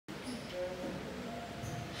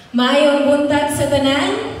Maayong buntag sa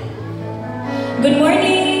tanan. Good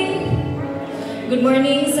morning. Good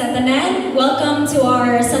morning sa tanan. Welcome to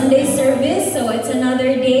our Sunday service. So it's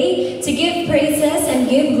another day to give praises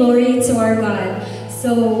and give glory to our God.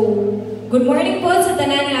 So good morning po sa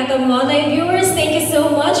tanan ng atong mga online viewers. Thank you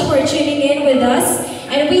so much for tuning in with us.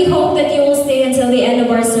 And we hope that you will stay until the end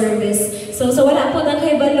of our service. So wala po ng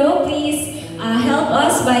kaibalo, please help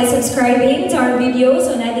us by subscribing to our videos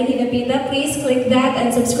on ating hinapita. Please click that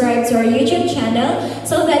and subscribe to our YouTube channel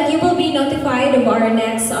so that you will be notified of our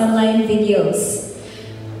next online videos.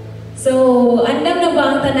 So, andam na ba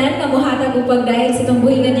ang tanan nga mohatag og pagdayeg sa itong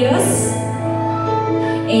buhing nga Dios?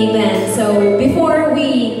 Amen. So, before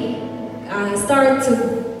we start to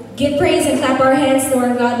give praise and clap our hands to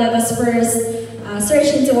our God, let us first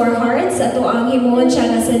search into our hearts. Ato ang himuon siya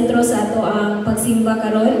na sentro sa ato ang pagsimba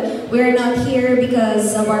karon. We're not here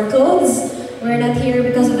because of our clothes. We're not here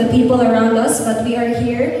because of the people around us, but we are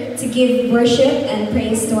here to give worship and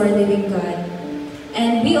praise to our living God.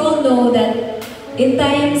 And we all know that in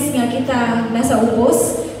times nga kita nasa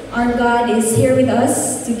ubos, our God is here with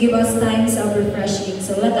us to give us times of refreshing.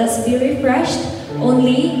 So let us be refreshed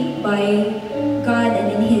only by God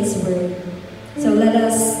and in His Word. So let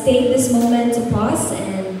us take this moment to pause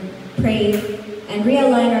and pray and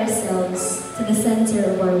realign ourselves to the center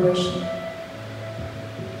of our worship.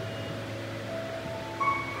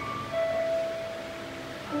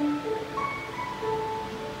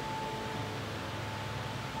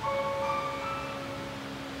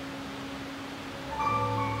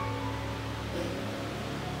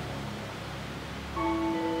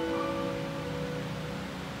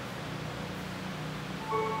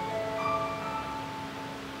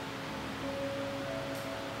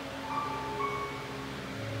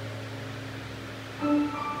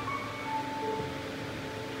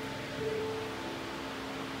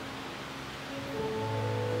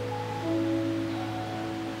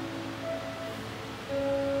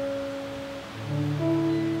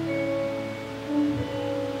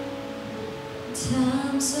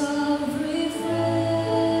 Times of refreshing,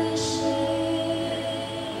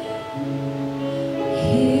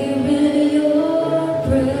 here in your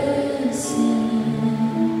presence,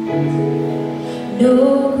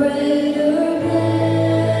 no greater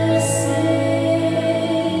blessing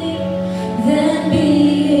than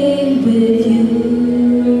being with you.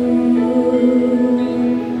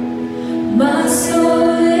 My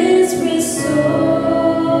soul is restored.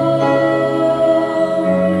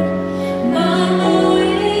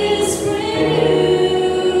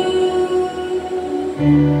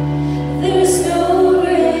 There's no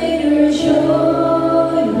greater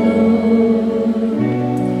joy, Lord,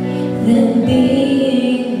 than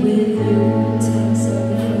being with you. Times of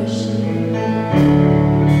refreshing,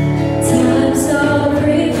 times of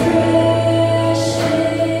refreshing,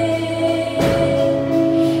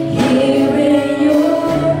 here in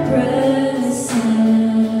your presence,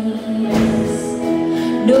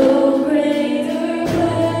 no greater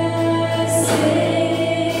blessing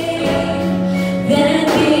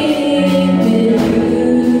than being with you.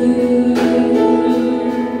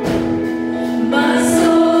 My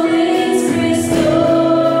soul is restored.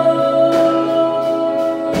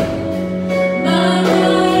 My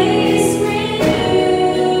mind is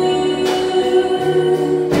renewed.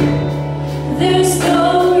 There's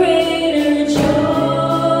no greater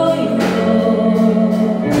joy,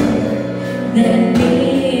 Lord, than being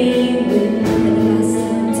with you.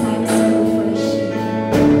 Times of refreshing.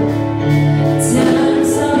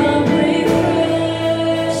 Times of refreshing,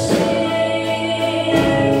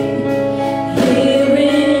 here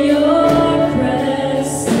in your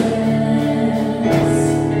presence,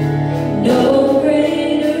 no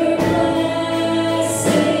greater blessing than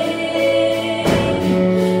being with you.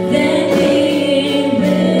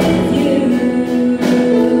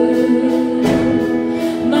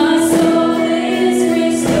 My soul is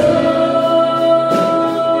restored.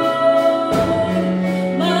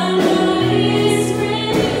 My mind is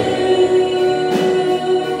renewed.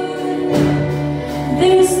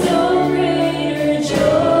 There's no greater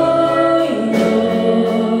joy,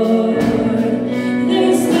 Lord.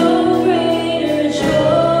 There's no greater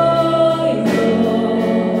joy,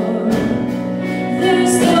 Lord.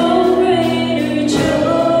 There's no greater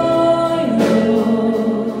joy,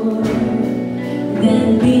 Lord, than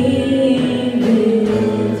being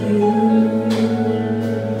with you.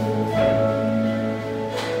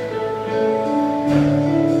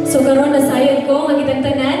 So karon nasayod ko ang kitang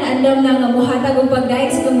tanan, andam na nga mohatag og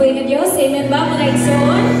pagdayeg sa tumboy nga Dios. Amen ba mga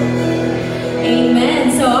igsoon?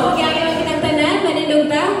 Amen. So ako gyud ang kitang tanan,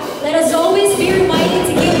 manindugta. Let us always be reminded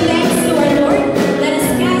to give thanks to our Lord. Let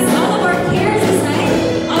us cast all of our cares aside,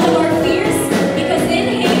 all of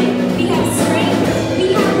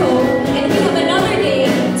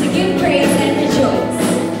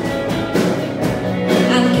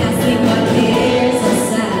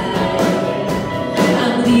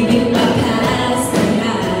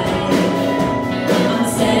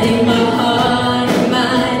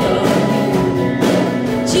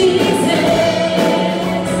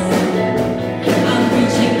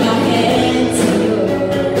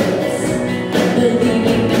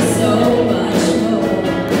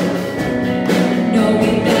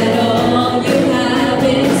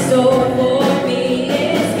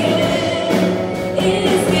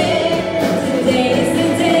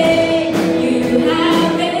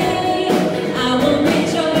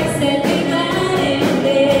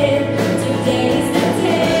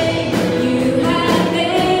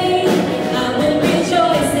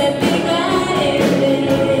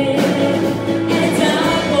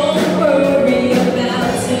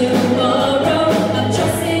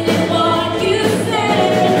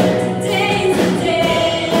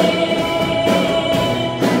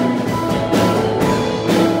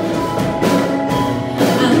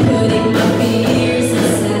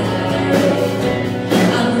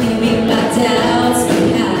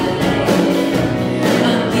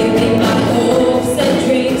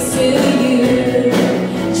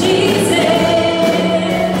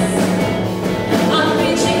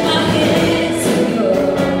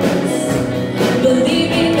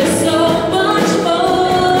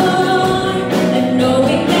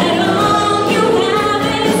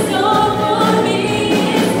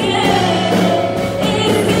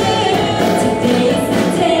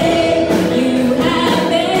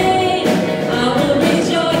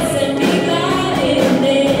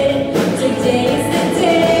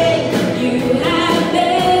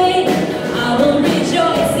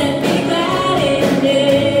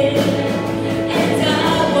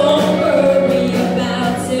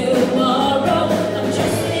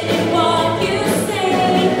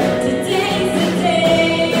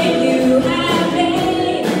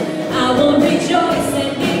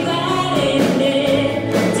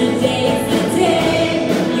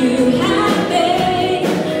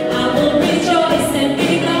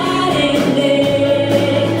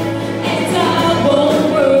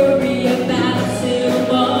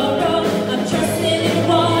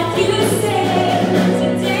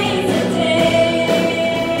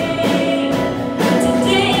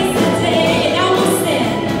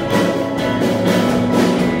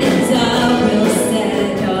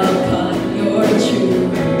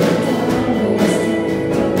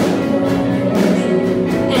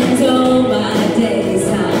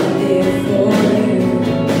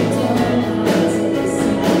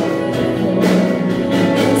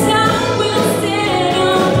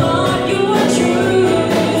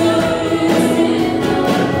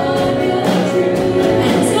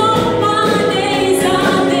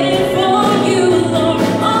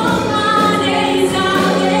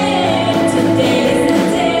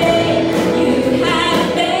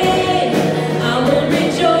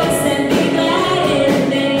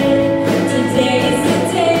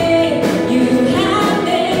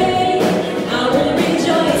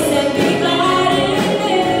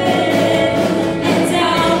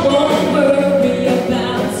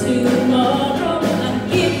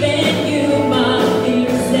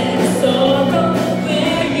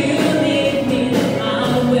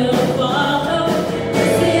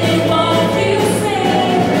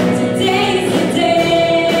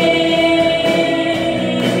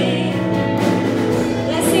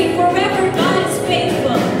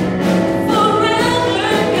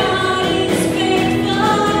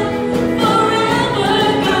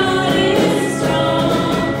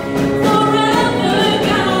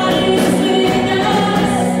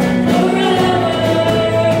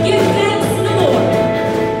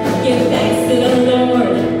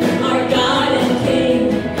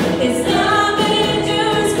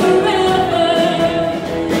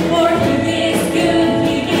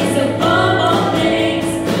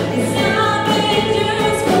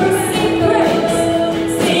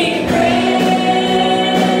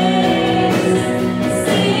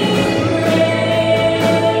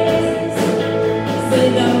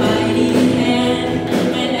with a mighty hand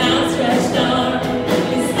and outstretched arm.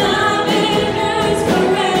 His love endures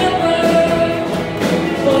forever.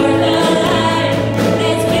 For the life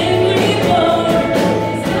that's been reborn,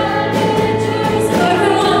 His love endures forever.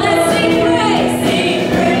 Come on, let's sing praise, sing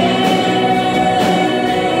praise,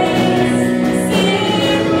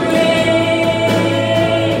 sing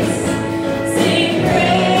praise, sing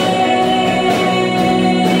praise,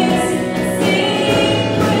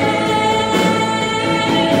 sing praise.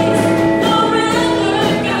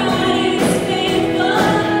 Forever God is faithful,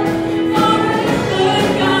 forever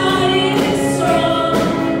God is strong,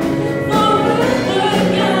 forever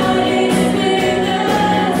God is with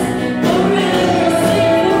us, forever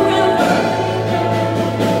sing forever.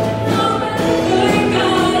 Forever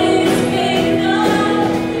God is faithful,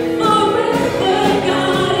 forever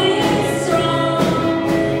God is strong,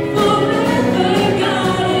 forever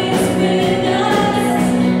God is with us,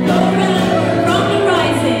 forever.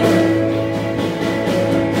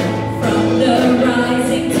 From the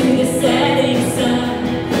rising to the setting sun,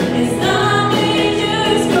 His love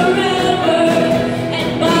endures forever,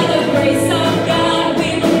 and by the grace of God we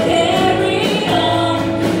will carry on.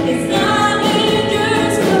 His love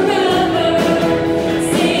endures forever.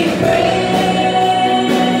 Sing praise,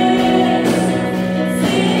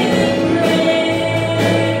 sing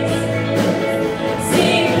praise,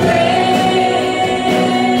 sing praise,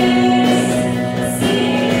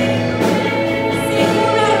 sing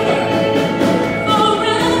forever.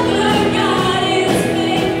 Forever God is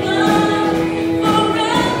faithful,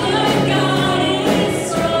 forever God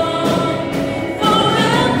is strong,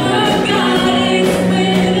 forever God is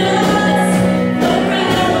with us,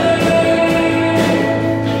 forever.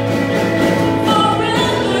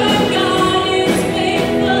 Forever God is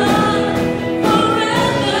faithful,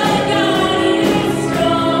 forever God is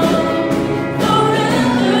strong,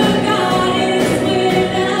 forever God is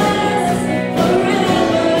with us,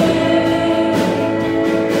 forever.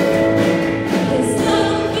 His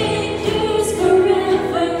love endures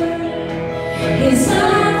forever. His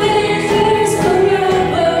love endures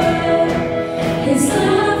forever. His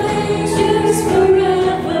love endures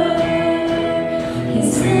forever.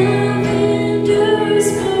 His love endures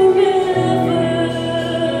forever.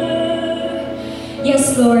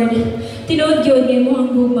 Yes, Lord. Tinood yun ngayon mo ang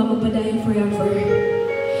buong mamapadayon forever.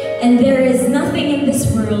 And there is nothing in this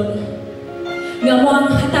world nga mo ang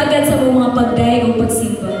hatagan sa mga pagdaig o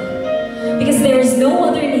pagsimba. Because there is no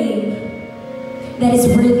other name that is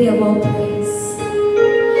worthy of all praise.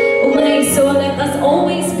 So let us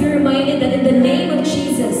always be reminded that in the name of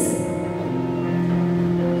Jesus,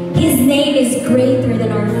 His name is greater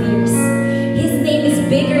than our fears. His name is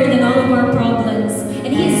bigger than all of our problems.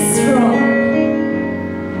 And He is strong.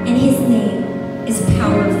 And His name is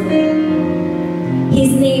powerful.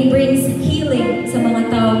 His name brings healing sa mga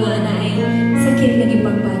tao nga na ay sakit na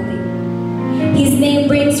ipagbati. His name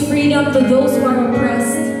brings freedom to those who are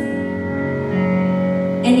oppressed.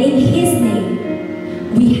 And in His name,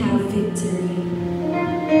 we have victory.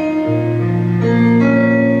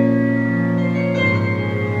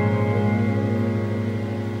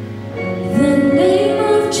 The name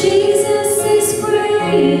of Jesus is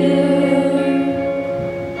greater.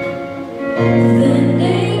 The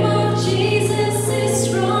name of Jesus is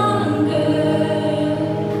stronger.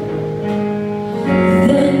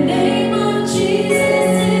 The name of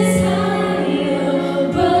Jesus is higher.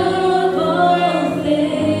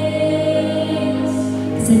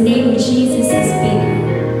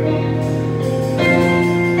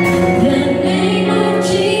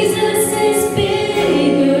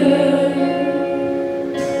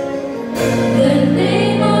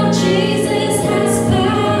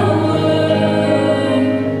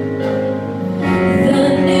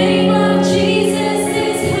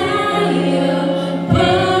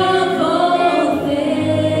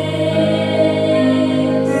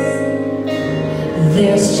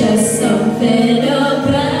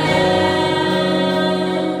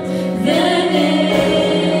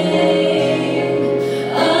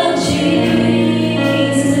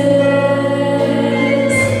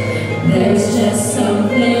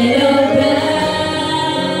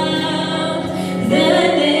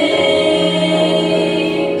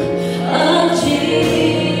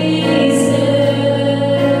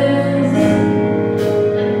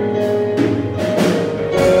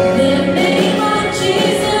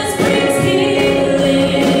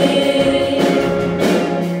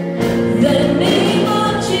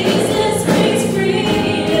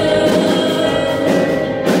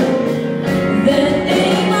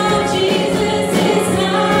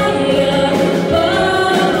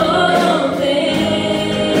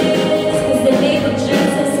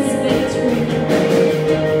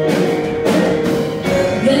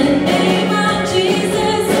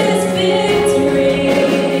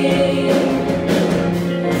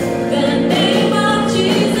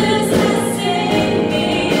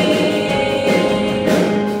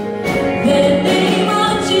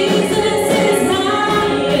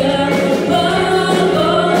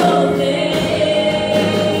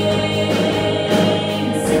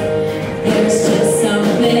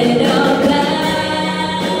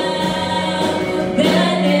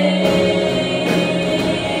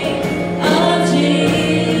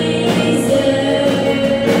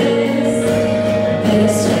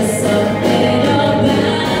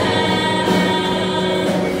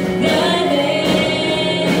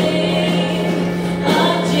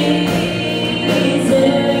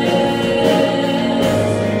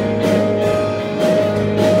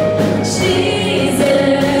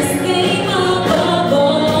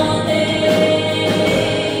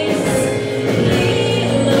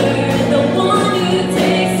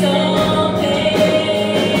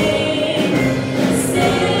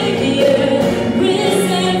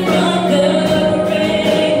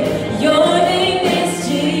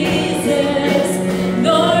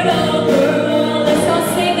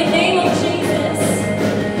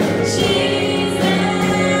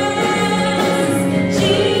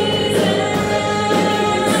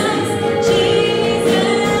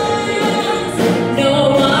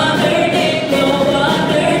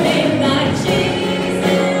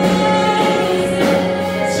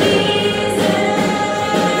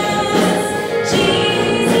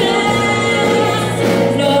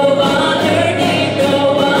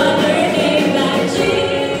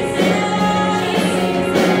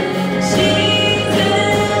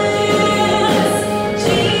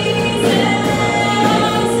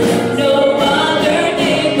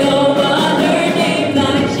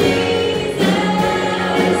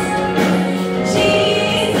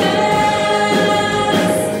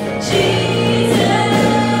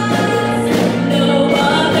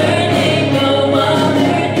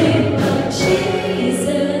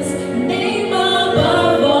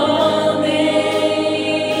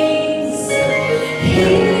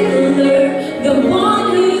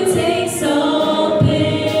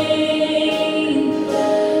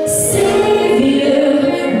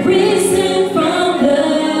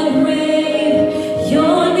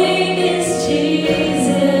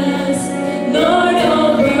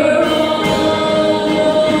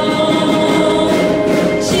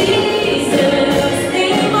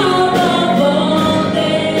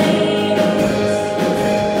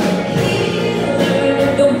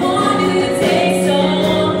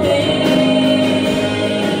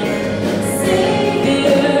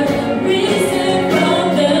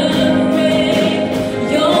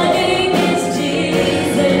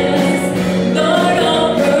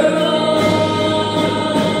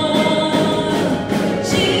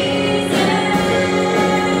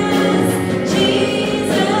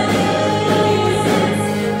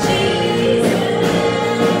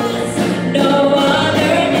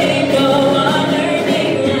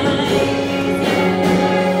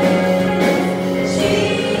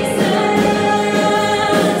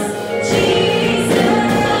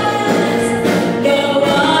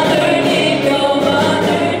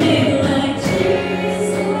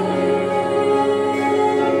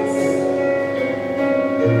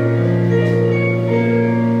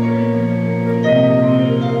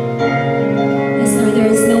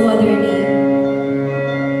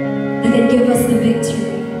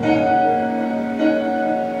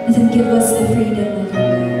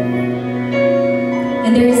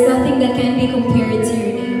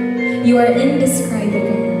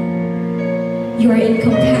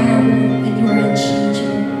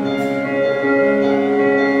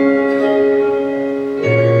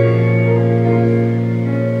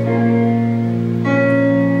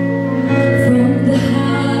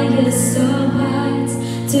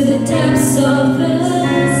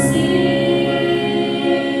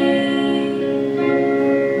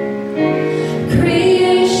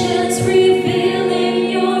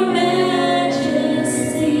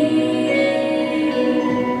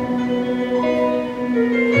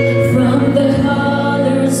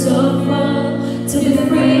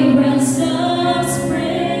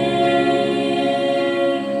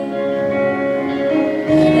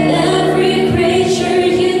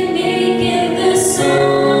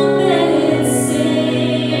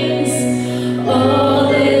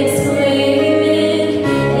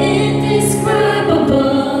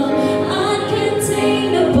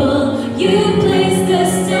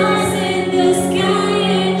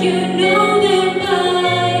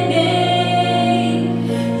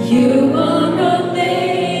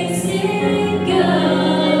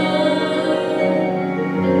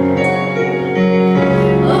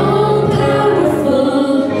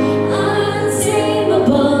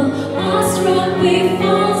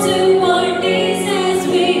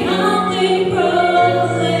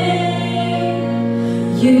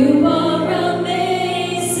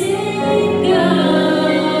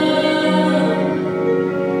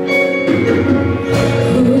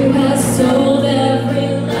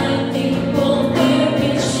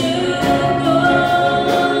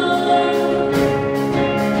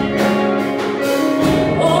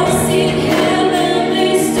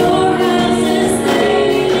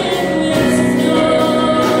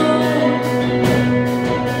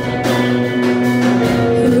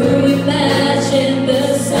 Imagine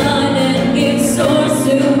the sun and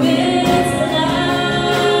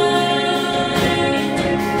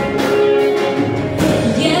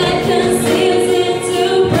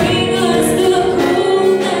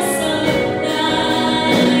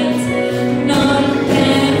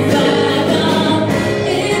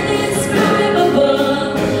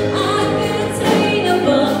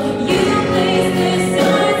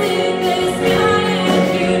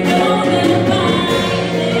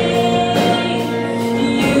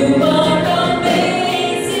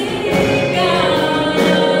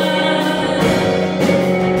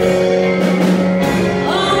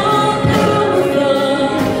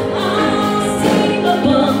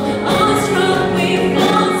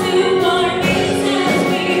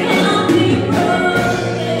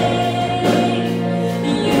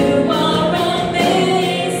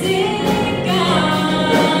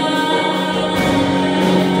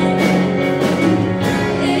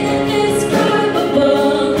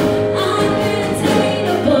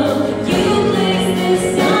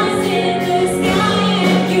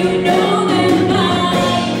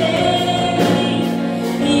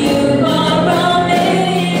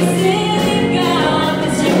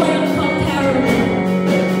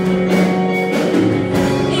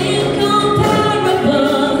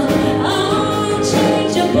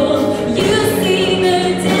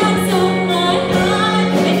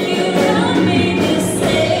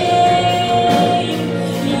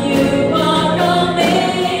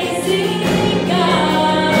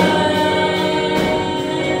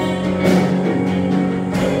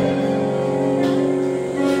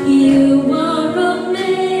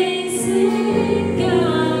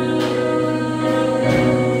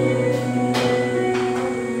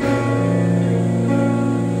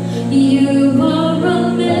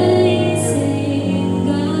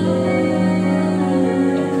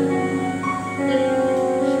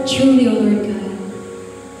truly, O Lord God,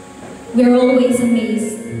 we are always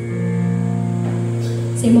amazed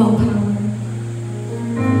sa iyong power.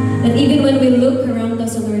 That even when we look around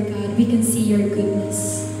us, O Lord God, we can see your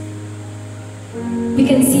goodness. We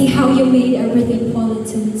can see how you made everything fall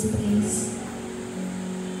into its place.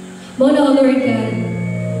 Mona, O Lord God,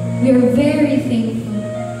 we are very thankful.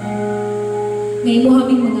 Ngayon mo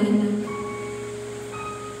kaming mga anak.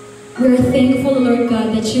 We are thankful, Lord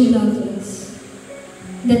God, that you loved us,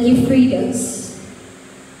 that you freed us,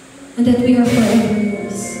 and that we are forever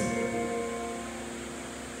yours.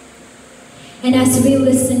 And as we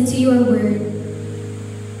listen to your word,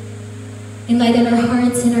 enlighten our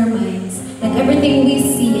hearts and our minds, that everything we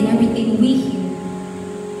see and everything we hear,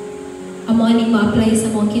 amo aning ma-apply sa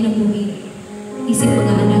mga kinabuhi, isip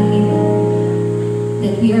mga anak nimo,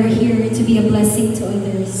 that we are here to be a blessing to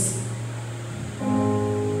others.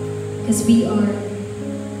 Because we are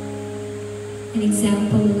an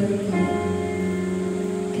example, Lord God.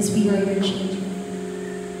 Because we are your children.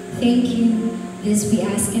 Thank you. This we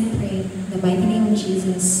ask and pray in the mighty name of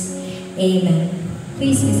Jesus. Amen.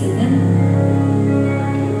 Please be seated.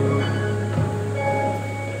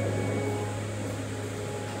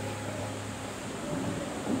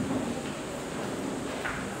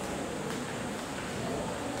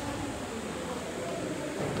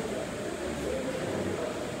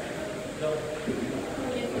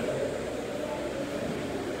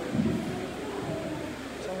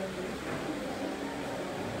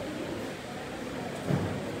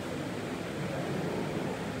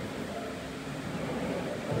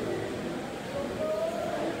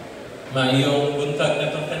 Maayong buntag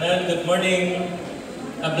na tanan. Good morning.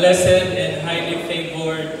 A blessed and highly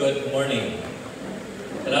favored good morning.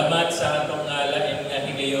 Salamat sa atong lain nga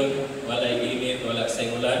higayon. Walay init, wala sa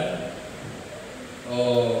ulan.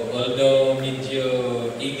 Although medyo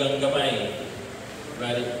igang gamay,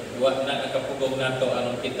 wa na nakapugong nato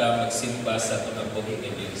anong kita magsimba sa atong buhi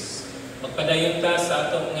ni Dios. Magpadayon ta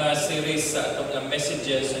sa atong series sa atong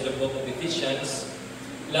messages in the book of Ephesians.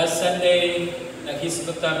 Last Sunday,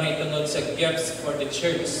 naghisgot kami tungod sa gifts for the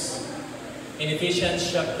church. In Ephesians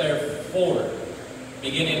chapter 4,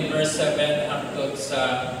 begin in verse 7 hangtod sa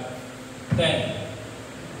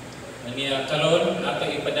 10. Aniya karon ato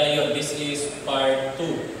ipadayon, this is part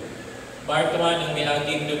 2. Part 1 ang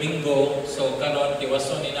miaging Domingo, so karon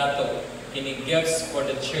tiwason ni nato kini gifts for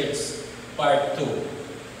the church, part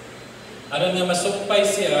 2. Aron nga masukpay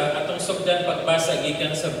siya, atong sugdan pagbasa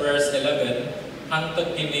gikan sa verse 11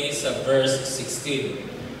 hangtod kini sa verse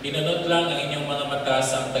 16. Inunod lang ang inyong mga mata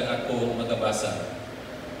sa ang ako magabasa.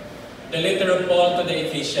 The letter of Paul to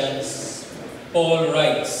the Ephesians, Paul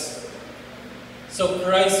writes, So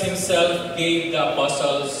Christ himself gave the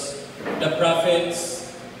apostles, the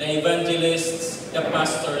prophets, the evangelists, the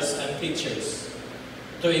pastors, and teachers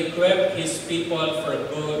to equip his people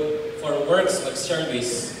for works of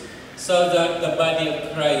service, so that the body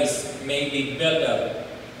of Christ may be built up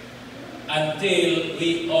until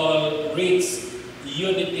we all reach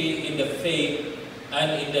unity in the faith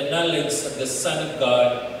and in the knowledge of the Son of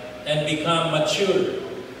God and become mature,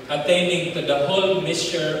 attaining to the whole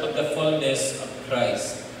measure of the fullness of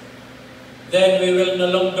Christ. Then we will no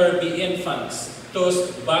longer be infants,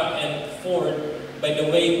 tossed back and forth by the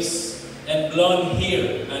waves and blown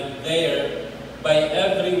here and there by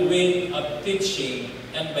every wind of teaching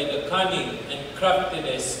and by the cunning and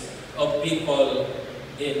craftiness of people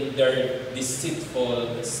in their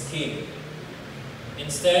deceitful scheme.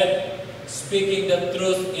 Instead, speaking the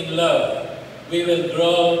truth in love, we will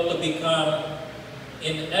grow to become,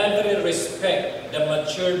 in every respect, the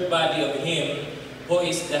mature body of Him who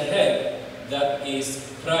is the head, that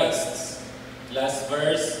is Christ. Last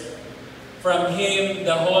verse. From Him,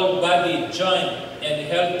 the whole body joined and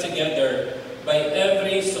held together by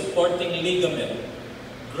every supporting ligament,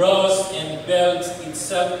 grows and builds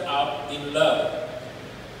itself up in love,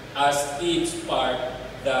 as each part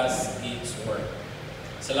does its work.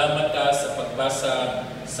 Salamat ka sa pagbasa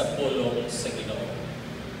sa pulong sa Ginoo.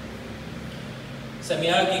 Sa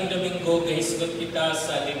miaging Domingo, gahisgot kita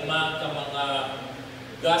sa 5 ka mga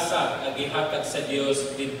gasa na gihatag sa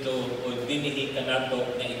Dios dito o dinhi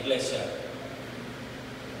kanato nga iglesia.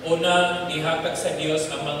 Una, gihatag sa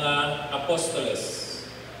Dios ang mga apostoles.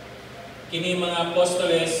 Kini mga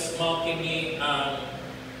apostoles mao kini ang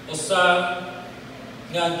usa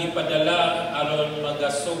nga gipadala aron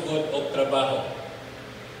magasugod og trabaho.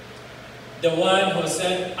 The one who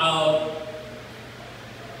sent out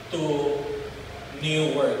to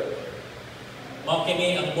new work. Mao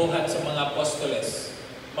kini ang buhat sa mga apostoles.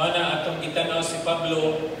 Mana atong gitanaw si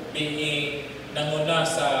Pablo being nanguna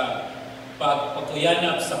sa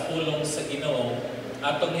pagpakuyanap sa pulong sa Ginoo,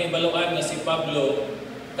 atong hibaluan nga si Pablo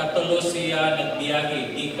katulo siya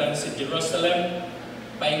nagbiyahe gikan sa Jerusalem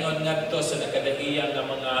paingon ngadto sa nakadahiyang nga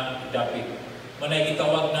mga dapit. Manay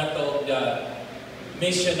gitawag nato the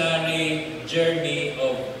missionary journey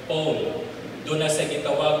of Paul. Doon na sa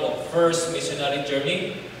gitawag of first missionary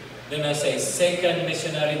journey, doon na sa second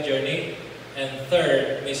missionary journey, and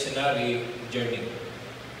third missionary journey.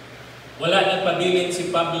 Wala nang pabilin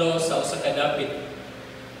si Pablo sa usa ka dapit.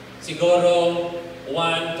 Siguro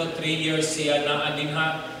 1 to 3 years siya naa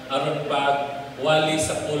dinha aron pag wali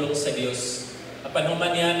sa pulong sa Dios. Apan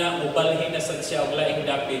human niya na ubalhin na sad siya og laing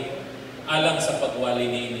dapit alang sa pagwali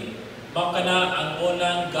niini. Mao kana ang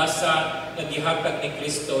unang gasa nga gihatag ni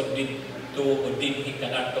Kristo didto o dinhi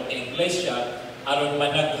kanato nga iglesia aron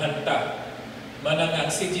managhanta. Manang ang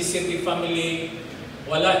CGCT family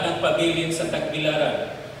wala nang pabilin sa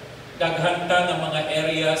tagbilaran. Daghanta nga mga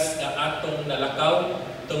areas nga atong nalakaw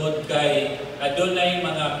tungod kay adunay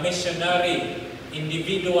mga missionary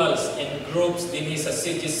individuals and groups dinhi sa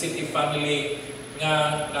CGCT family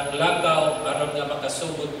nga nanglakaw aron nga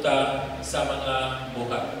makasugod ta sa mga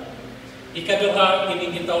buhat. Ikaduha,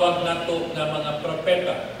 kining gitawag nato nga mga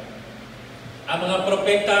propeta. Ang mga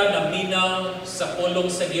propeta na minaw sa pulong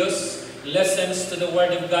sa Dios, listens to the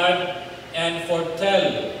Word of God, and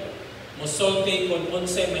foretell, musulti kung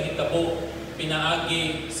unsay mahitabo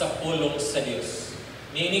pinaagi sa pulong sa Dios.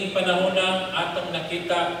 Niining panahon na atong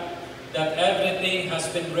nakita that everything has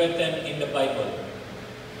been written in the Bible.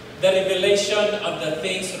 The revelation of the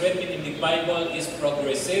things written in the Bible is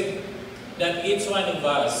progressive, that each one of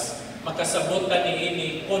us makasabutan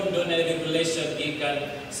niini kung doon na revelation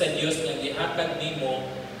gikan sa Dios nga gihatag nimo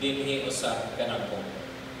dinhi usa kanako.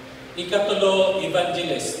 Ikatulo,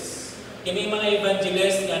 evangelists. Kini mga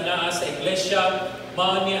evangelist nga naa sa iglesia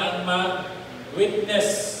mao ni ang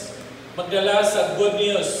mag-witness, magdala sa good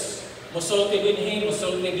news. Musulti dinhi,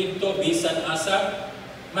 musulti didto bisan asa.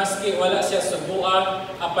 Maski wala siya subuan,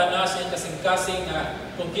 apanas ang kasing-kasing nga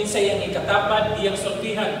kung kinsay ang ikatapan, iyang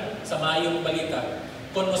sultihan sa maayong balita.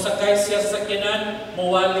 Kung musakay siya sa sakyanan,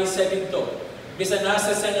 muwali siya dito. Bisan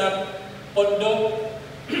nasa siya nga pondo,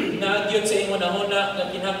 naagyod sa ingon na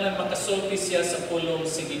nga kinahanglan makasulti siya sa pulong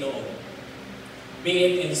si Ginoo. Be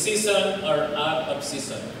it in season or out of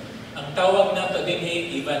season. Ang tawag nato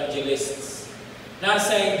dinhi evangelists.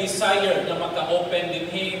 Nasa desire na maka-open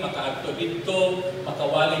dinhi, maka-adto dito,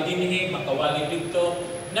 makawali dinhi, makawali dito.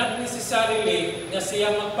 Not necessarily nga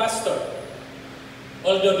siya mag-pastor.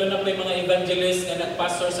 Although doon na po yung mga evangelists na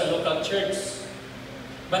nag-pastor sa local church.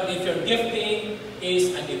 But if your gifting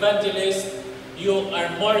is an evangelist, you are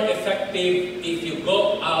more effective if you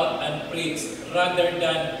go out and preach rather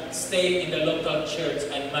than stay in the local church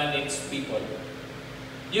and manage people.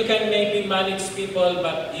 You can maybe manage people,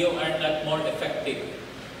 but you are not more effective.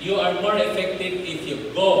 You are more effective if you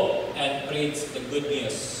go and preach the good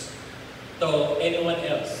news to anyone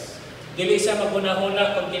else. Dili siya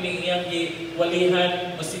maghuna-huna kung kining iyang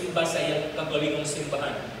giwalihan mosimba sa iyang kagulingong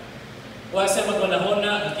simbahan. Wa siya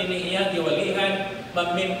maghuna-huna kung kining iyang giwalihan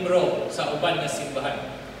mamembro sa uban nga simbahan.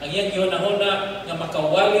 Ang iyang gihuna-huna nga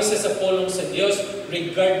makawali siya sa pulong sa Dios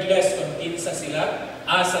regardless kung kinsa sila,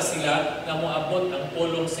 asa sila nga moabot ang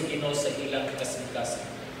pulong sa Ginoo sa ilang kasing-kasing.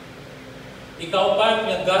 Ikaw pa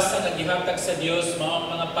nga gasa nga gihatag sa Dios mao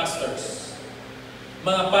ang mga pastors.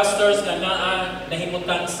 Mga pastors nga naa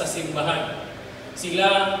nahimutan sa simbahan.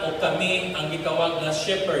 Sila o kami ang gitawag nga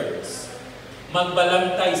shepherds.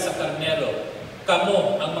 Magbalantay sa karnero.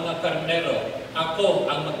 Kamo ang mga karnero. Ako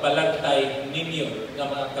ang magbalantay ninyo nga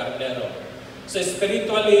mga karnero. So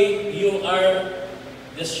spiritually, you are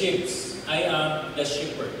the sheep. I am the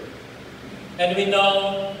shepherd. And we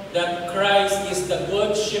know that Christ is the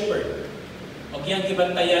good shepherd. Og yang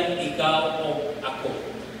gibantayan ikaw o ako.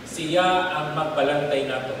 Siya ang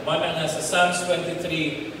magbalantay nato. Mana nga sa Psalms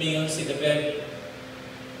 23, mingon si David,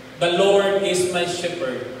 "The Lord is my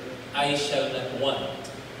shepherd, I shall not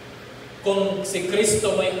want." Kung si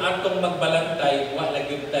Kristo may atong magbalantay, wala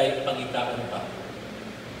gyud tay pangitaon pa.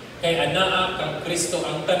 Kay anaa kang Kristo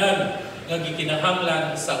ang tanan nga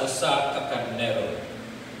gikinahanglan sa usa ka karnero.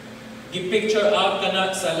 Gi-picture out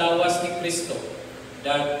kana sa lawas ni Kristo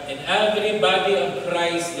that in every body of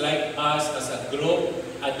Christ like us as a group,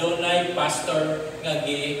 adunay pastor nga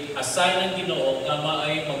gi-assign ng Ginoo nga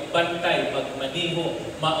maay magbantay, magmaniho,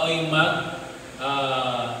 maay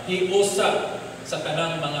hiusap sa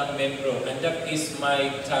tanang mga membro. And that is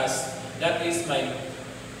my task. That is my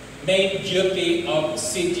main duty of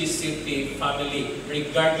CGCT family,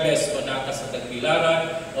 regardless kung naka sa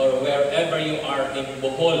Tagbilaran or wherever you are in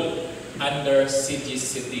Bohol under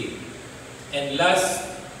CGCT. And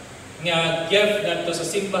last nga gift nato sa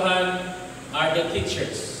simbahan, are the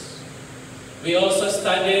teachers. We also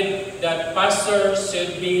studied that pastors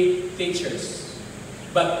should be teachers.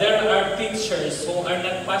 But there are teachers who are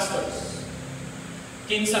not pastors.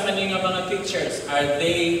 Kinsa man nga mga teachers? Are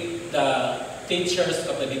they the teachers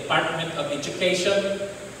of the Department of Education?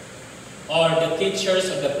 Or the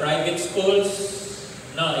teachers of the private schools?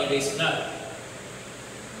 No, it is not.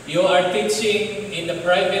 You are teaching in the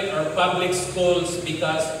private or public schools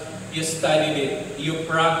because you studied it, you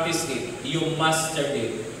practiced it, you mastered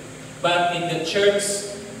it. But in the church,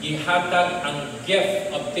 gihatag ang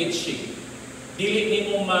gift of teaching. Dili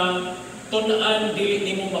nimo ma-tunan, dili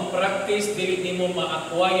nimo ma-practice, dili nimo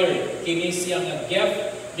ma-acquire kini siyang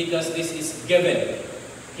gift because this is given.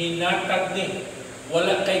 Hinatag ni.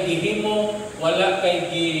 Wala kay gihimo, wala kay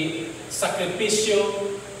gi-sakripisyo.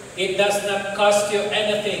 It does not cost you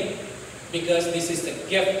anything because this is the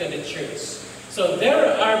gift of the church. So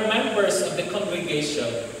there are members of the congregation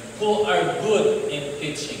who are good in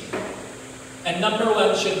teaching. And number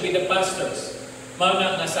one should be the pastors.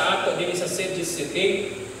 Mauna nga sa ato dili sa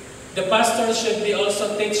City, the pastors should be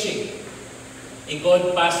also teaching. A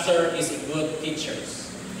good pastor is a good teacher.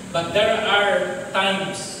 But there are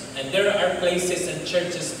times and there are places and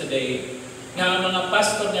churches today nga mga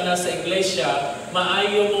pastor nga nasa iglesia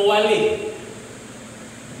maayo muwali.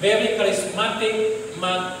 Very charismatic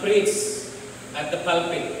mag-preach at the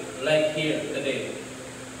pulpit like here today.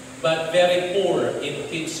 But very poor in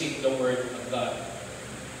teaching the Word of God.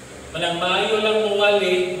 Manang maayo lang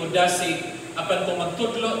muwali, mudasig, apan kung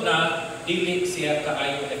magtudlo na, dili siya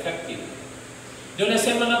kaayo effective. Doon na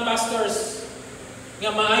sa mga pastors,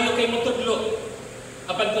 nga maayo kay mutudlo,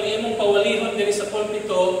 apan kung imong pawalihon diri sa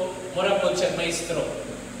pulpito, mura po siya maestro.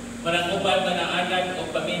 Manang uban na naanan o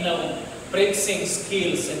paminaw o preaching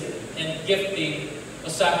skills and gifting,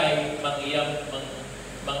 usahay manghuyab.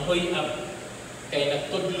 Kay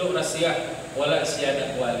nagtudlo na siya, wala siya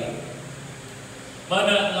nagwali.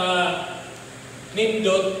 Mana nga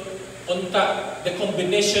nindot, unta, the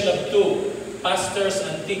combination of two, pastors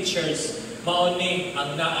and teachers, mauni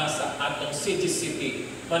ang naa sa atong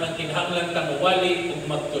city. Manang kinahanglan ta muwali ug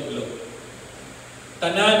magtudlo.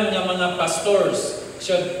 Tanan nga mga pastors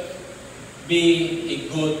should be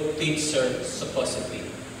a good teacher supposedly,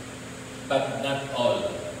 but not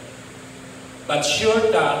all. But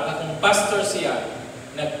sure ta, kung pastor siya,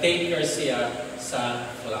 nag-taker siya sa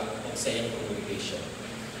flock o sa iyong congregation.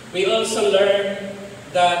 We also learn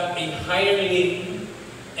that a hireling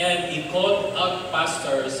and a called out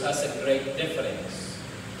pastors has a great difference.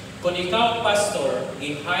 Kung ikaw pastor,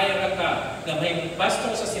 i-hire ka na may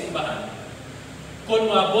pastor sa simbahan, kung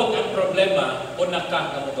maabot ang problema, una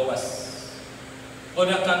ka nga magawas.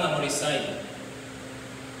 Una ka nga mo-resign.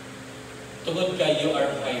 Tungod ka, you are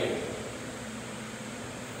hired.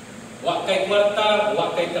 Wa kay kwarta,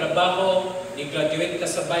 wa kay trabaho, i-graduate ka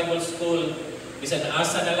sa Bible school, bisan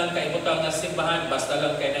asa na lang kay ibutang nga simbahan, basta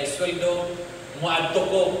lang kay naisweldo, muadto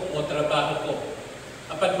ko, mo trabaho ko.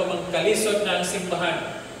 Apan ko magkalisod na ang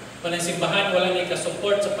simbahan. Kung ang simbahan wala ni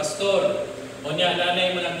ka-support sa pastor, o niya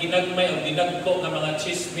nanay mga ginagmay o ginagko nga mga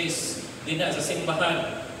chismis din sa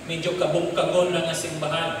simbahan, medyo kabungkagon na nga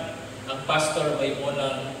simbahan, ang pastor may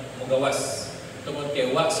munang mugawas. Tungod kay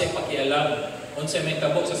wa siya pakialam. Kung siya may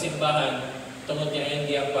tabo sa simbahan, tungod niya ang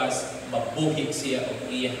giyapas, mabuhig siya o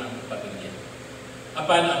iyahang pamilya.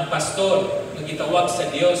 Apan ang pastor, nagitawag sa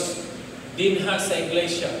Dios, dinha sa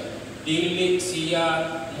iglesia, dili siya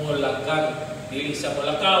mulagag, dili siya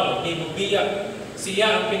mulakaw, di mubiyak. Siya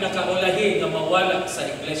ang pinakaulahi na mawala sa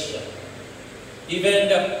iglesia. Even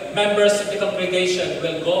the members of the congregation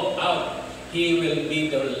will go out. He will be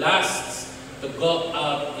the last to go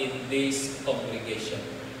out in this congregation.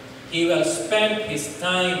 He will spend his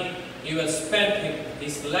time, he will spend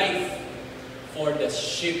his life for the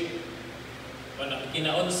sheep. Kung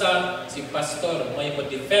kinaunsa, si pastor may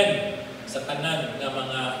mo-defend sa tanan ng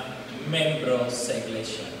mga membro sa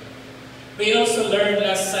iglesia. We also learned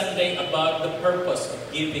last Sunday about the purpose of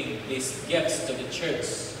giving these gifts to the church.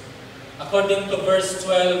 According to verse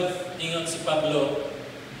 12, ingon si Pablo,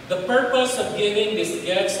 the purpose of giving these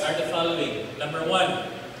gifts are the following. Number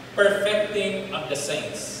 1, perfecting of the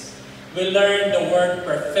saints. We learn the word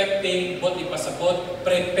perfecting, but ipasabot,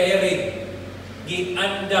 preparing,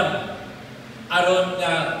 giandam, aron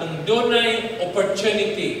nga kung dunay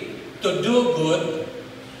opportunity to do good,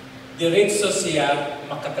 diretso siya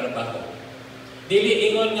makatrabaho.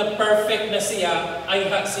 Dili ingon nga perfect na siya,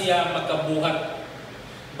 ay siya makabuhat.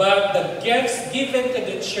 But the gifts given to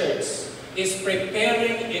the church is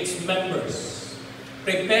preparing its members,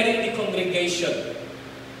 preparing the congregation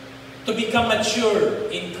to become mature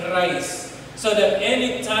in Christ, so that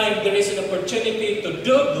anytime there is an opportunity to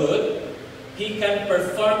do good, He can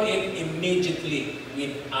perform it immediately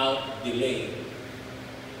without delay.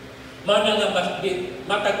 Mana nga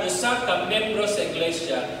matag usa ka membro sa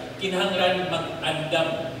iglesia kinahanglan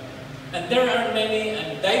mag-andam. And there are many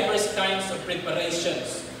and diverse kinds of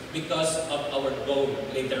preparations because of our goal.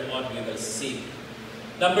 Later on we will see.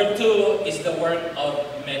 Number 2 is the work of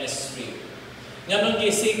ministry. Nganong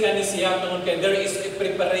gisika ni siya tungod kay there is a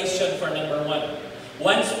preparation for number 1.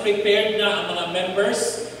 Once prepared na ang mga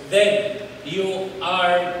members, then you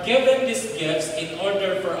are given these gifts in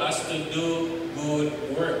order for us to do good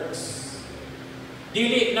works.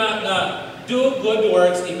 Dili na nga do good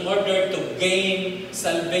works in order to gain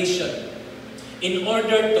salvation, in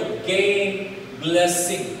order to gain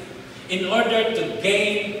blessing, in order to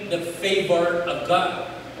gain the favor of God.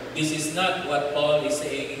 This is not what Paul is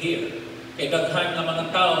saying here. Kay daghan nga mga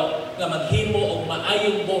tao nga maghimo og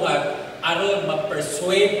maayong buhat aron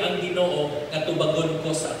ma-persuade ang Ginoo nga tubagon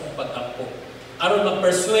ko sa akong pag-ampo. Aron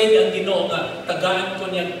ma-persuade ang Ginoo nga tagaan ko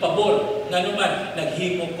niyang pabor nganuman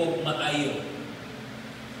naghimo ko maayo.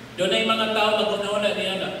 Doon ay mga tao mag-una-una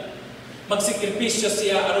niya na magsakripisyo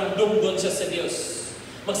siya aron dunggon siya sa Dios.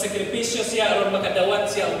 Magsakripisyo siya aron makadawat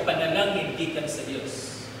siya og panalangin gikan sa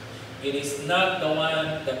Dios. It is not the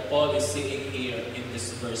one that Paul is saying here in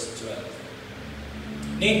this verse 12.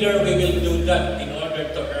 Neither we will do that in order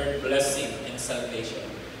to earn blessing and salvation.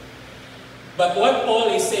 But what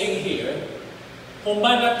Paul is saying here,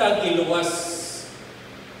 humana ta giluwas.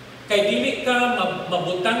 Kay dili ka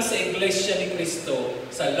mabutang sa iglesia ni Kristo,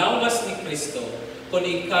 sa lawas ni Kristo, kung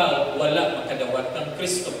ikaw wala makadawat ng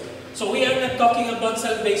Kristo. So we are not talking about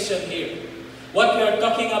salvation here. What we are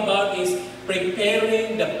talking about is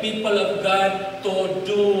preparing the people of God to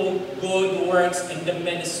do good works in the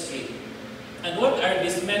ministry. And what are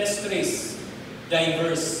these ministries?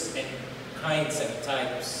 Diverse and kinds and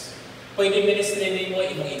types. Pwede ministry nimo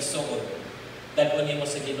imong igsuon, dalon nimo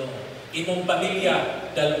sa Ginoo. Imong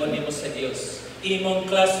pamilya, dalon nimo sa Dios. Imong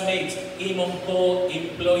classmates, imong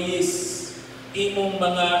co-employees, imong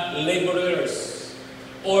mga laborers,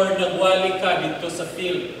 or nagwali ka dito sa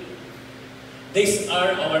field. These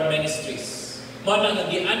are our ministries. Mao nga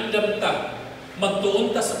giandam ta,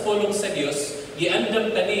 magtuon ta sa pulong sa Dios.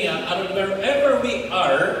 Giandam ta niya aron wherever we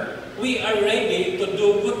are ready to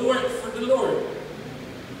do good work for the Lord.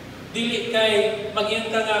 Dili kay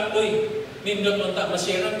magyanta nga, uy, nindot mo ta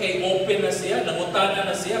masyaran kay open na siya, nangutana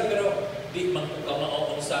na siya, pero di man ko ka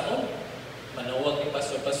maokong saon. Manawag ni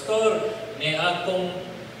pastor, ni akong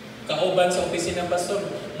kauban sa opisina pastor,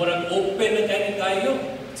 murag open na kayo.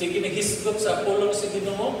 Sige, naghisgot sa pulong sa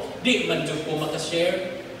Ginoo, di man dyan po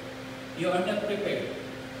makashare. You are not prepared.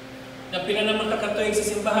 Na pila naman kakatuig sa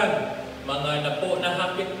simbahan, mga napo na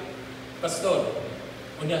hapit, pastor,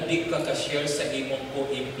 unya di ka ka-share sa imong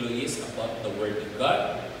co-employees about the Word of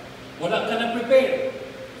God. Wala ka na prepared.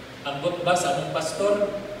 Ang ba sa among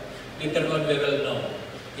pastor, later on we will know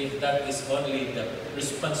if that is only the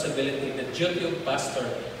responsibility, the duty of pastor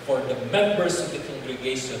for the members of the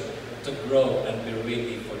congregation to grow and be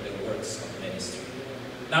ready for the works of ministry.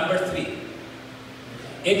 Number 3,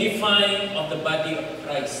 edifying of the body of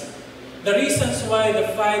Christ. The reasons why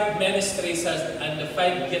the 5 ministries and the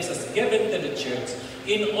 5 gifts has given to the church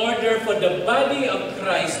in order for the body of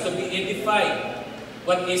Christ to be edified.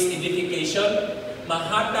 What is edification?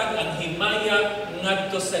 Mahatag ang himaya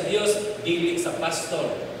ngadto sa Dios, dili sa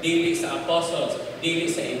pastor, dili sa apostles, dili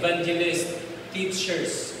sa evangelists,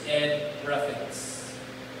 teachers, and prophets.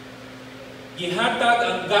 Gihatag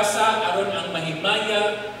ang gasa aron ang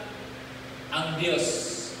mahimaya ang Dios,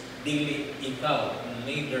 dili ikaw,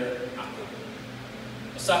 neither ako.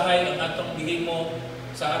 Usahay ang atong gihimo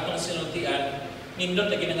sa atong sinultian,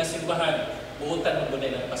 nindot lagi nga simbahan, buutan mo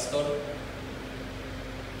gunay ng pastor.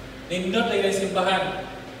 Nindot lagi ng simbahan,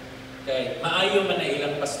 kay maayo man na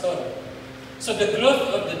ilang pastor. So the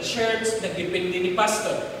growth of the church nagdepende ni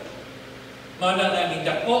pastor. Mao na nga ni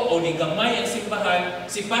dako o ni gamay ang simbahan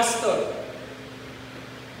si pastor.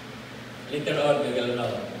 Later on we will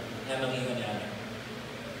know anong ingon niya.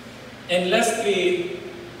 And lastly,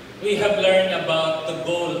 we have learned about the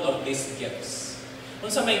goal of these gifts.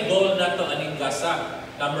 Kung sa may goal na to aning gasa.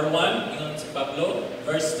 Number 1, ingon si Pablo,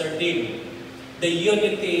 verse 13, the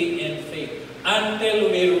unity in faith.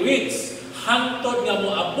 Until we reach, hangtod nga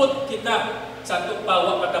moabot kita sa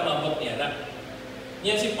tupawa patamabot niya na.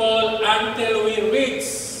 Yan si Paul, until we reach.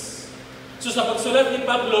 So sa pagsulat ni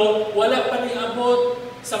Pablo, wala pa ni abot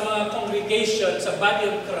sa mga congregation, sa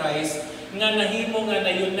body of Christ, nga nahimo nga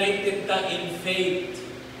na-united ta in faith.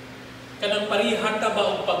 Kanang parihan ta ba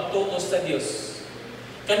ang pagtuo sa Dios?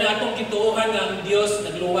 Kana atong gituohan nga ang Dios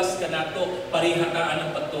nagluwas ka nato, parihan ta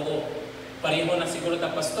ang pagtuo. Pareho na siguro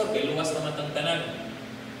ta pastor, kay luwas naman ang tanan.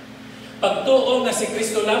 Pagtuo nga si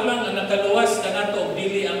Kristo lamang ang nakaluwas kanato og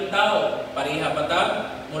dili ang tao, pareha ba ta?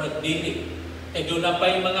 Murag dili. E doon na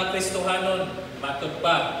pa'y mga Kristohanon, matod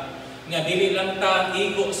pa, nga dili lang ta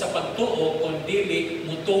igo sa pagtuo, kung dili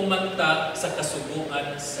mutuman ta sa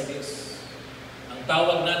kasuguan sa Dios. Ang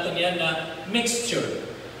tawag nato niya na mixture.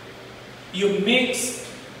 You mix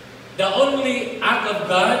the only act of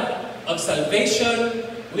God of salvation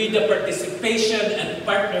with the participation and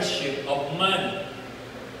partnership of man.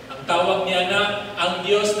 Ang tawag niya na ang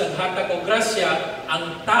Diyos naghatag og grasya,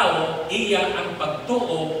 ang tao iya ang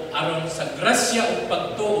pagtuo aron sa grasya o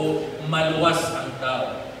pagtuo maluwas ang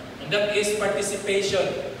tao. And that is participation,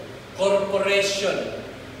 corporation,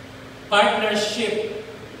 partnership.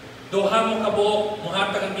 Duha mo kabuok,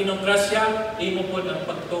 muhatag ang Ginoong grasya, imo pod ang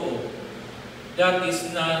pagtuo. That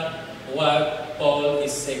is not what Paul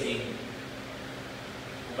is saying.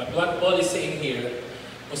 But what Paul is saying here,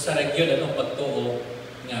 usarag yun anong pagtuo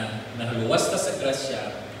nga naluwas ta sa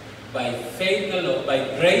grasya by faith alone,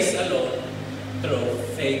 by grace alone, through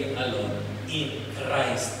faith alone, in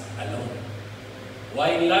Christ alone.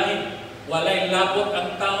 Walay labot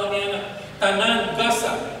ang tao niya, tanan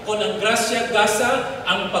gasa. Kung ang grasya gasa,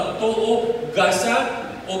 ang pagtuo gasa,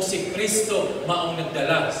 o si Kristo maong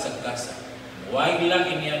nagdala sa gasa.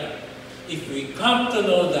 Wailain niya. If we come to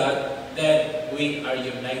know that, then we are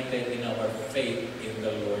united in our faith in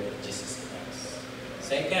the Lord Jesus Christ.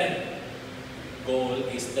 Second goal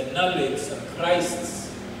is the knowledge of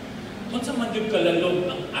Christ. Kung sa man yung kalalom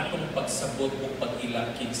ang atong pagsabot o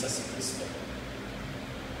pag-ilakin sa si Kristo.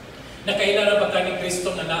 Nakailan na ba ka ni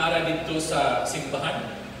Kristo na naara dito sa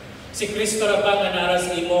simbahan? Si Kristo na ba nga naara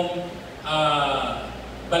sa imong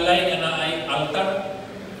balay nga na ay altar?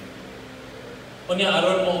 Kunya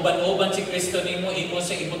aron mo uban-uban si Kristo nimo, imo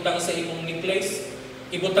sa ibutang sa imong necklace,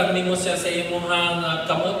 ibutang nimo siya sa imong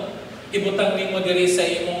kamot, ibutang nimo diri sa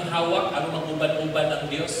imong hawak aron maguban-uban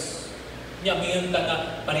ang Dios. Nya miyon ta nga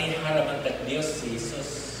parehara man kag Dios si Jesus.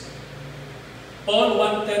 Paul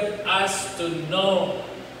wanted us to know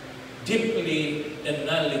deeply the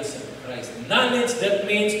knowledge of Christ. Knowledge, that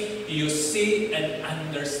means you see and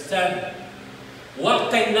understand.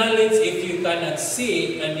 What kind of knowledge if you cannot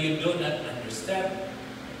see and you do not understand?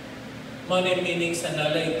 Money meaning sa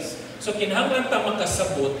knowledge. So kinahanglan ta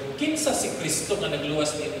makasabot kinsa si Kristo nga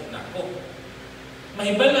nagluwas ni nako.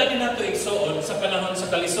 Mahibala din nato igsuon sa panahon sa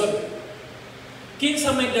kalisod.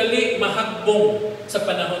 Kinsa may dali mahagbong sa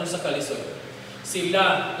panahon sa kalisod.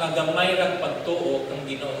 Sila nga gamay ra pagtuo kang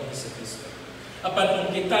Ginoo si Kristo. Apan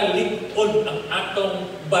kung kita lig-on ang atong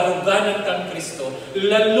baruganan kang Kristo,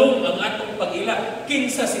 lalong ang atong pag-ila,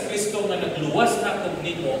 kinsa si Kristo nga nagluwas na kung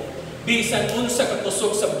nimo, bisan unsa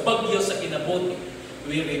kakusog sa bagyo sa kinabuhi,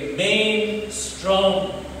 we remain strong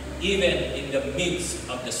even in the midst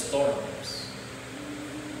of the storms.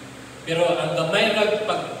 Pero ang gamay ra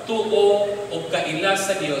pagtuo o kaila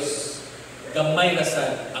sa Dios, gamay ra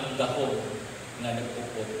sad ang gahom nga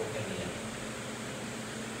nagpupot kaniya.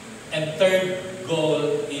 And third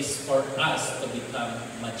goal is for us to become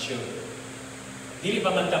mature. Dili pa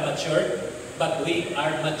man ta mature, but we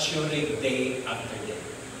are maturing day after day.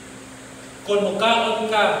 Kung mukaon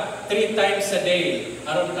ka 3 times a day,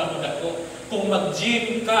 aron ka mo dako. Kung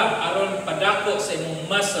mag-gym ka, aron padako sa imong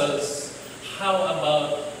muscles, how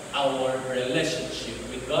about our relationship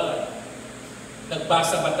with God?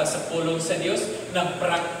 Nagbasa ba ta sa pulong sa Dios?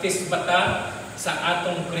 Nag-practice ba ta sa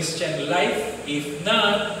atong Christian life? If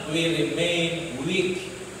not, we remain weak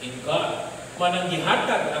in God. Manang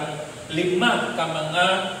gihatag ang 5 ka mga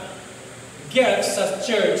gifts sa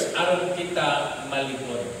church aron kita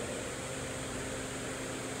malibon.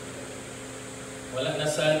 Wala na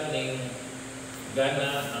sad ning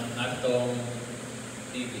gana ang atong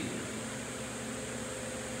TV.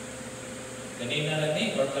 Kanina na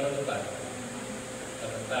ni or karon pa?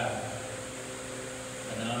 Karon pa.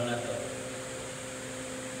 Ano na to?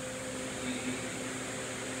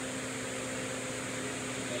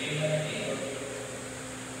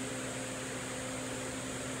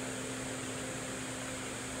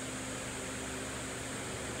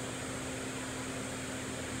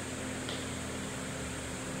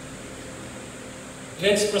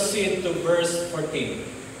 Let's proceed to verse 14.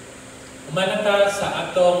 Umanata sa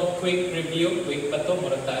atong quick review. Quick pa to,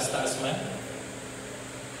 murag taas-taas man.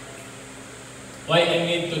 Why I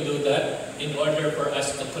need to do that? In order for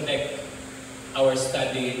us to connect our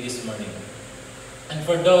study this morning. And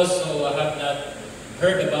for those who have not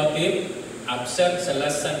heard about it, absent sa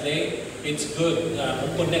last Sunday, it's good na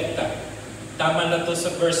connecta. Tama na to sa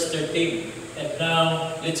verse 13. And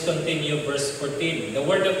now, let's continue verse 14. The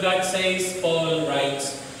Word of God says, Paul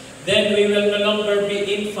writes, Then we will no longer be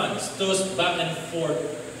infants, tossed back and forth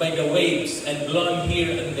by the waves and blown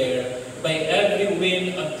here and there by every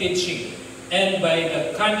wind of teaching, and by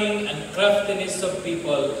the cunning and craftiness of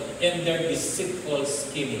people in their deceitful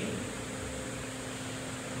scheming.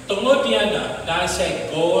 Tungod niya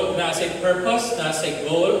nasa goal, nasa purpose, nasa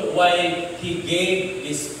goal, why He gave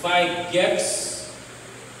these 5 gifts.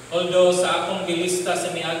 Although sa akong gilista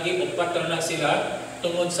sa miagi, 4 na sila,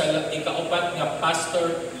 tungod sa ikaupat nga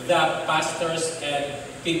the pastors and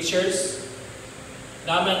teachers.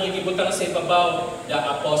 Naman gigibutang sa ibabaw, the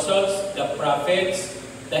apostles, the prophets,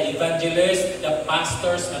 the evangelists, the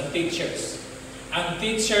pastors, and teachers. Ang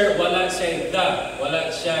teacher, wala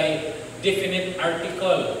siya definite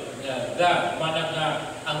article. Mana nga,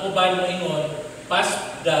 ang uban mo ingon,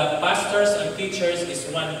 the pastors and teachers is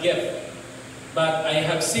one gift. But I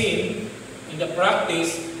have seen in the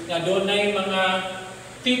practice nga doon ay mga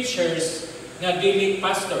teachers nga dili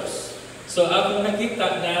pastors. So akong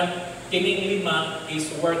nakita na kining 5 is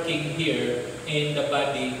working here in the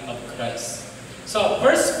body of Christ. So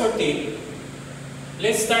verse 14,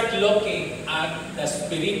 let's start looking at the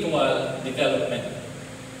spiritual development.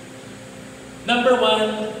 Number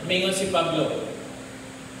 1, mingon si Pablo,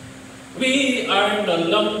 we are no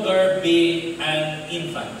longer being an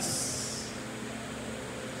infants.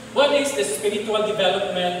 What is the spiritual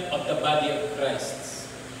development of the body of Christ?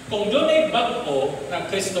 Kung doon ay bago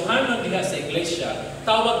na Kristohanon diha sa iglesia,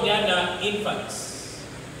 tawag niya na infants.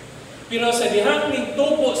 Pero sa dihang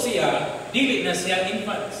tupo siya, dili na siya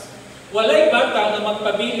infants. Walay bata na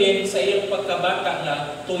magpabilin sa iyang pagkabata nga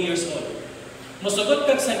 2 years old. Musugot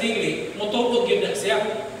kag sa dili, mutubog yun na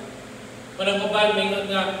siya. Manang ubal, may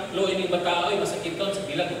nga, lo ining bata, ay masakit doon, sa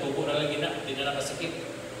bilang, tutubo na lagi na, hindi na nakasakit.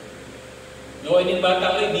 Lo ining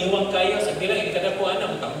bata, ay niwang kayo, sa bilang, ikadakuan na,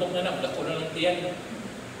 mutambok na, mudako na lang tiyan.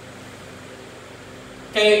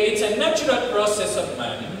 Kaya it's a natural process of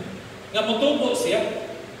man, nga mutubo siya.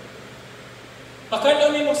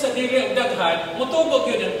 Pakano mo sa dili ang daghan, mutubog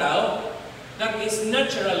yun ang tao. That is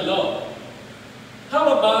natural law. How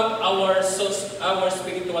about our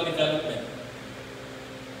spiritual development?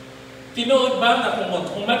 Tinuod ba na kung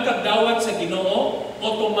maghuman kang dawat sa Ginoo,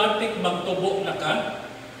 automatic magtubo na ka?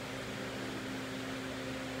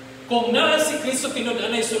 Kung naa si Kristo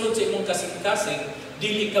tinuod-anay sulod sa imong kasing-kasing,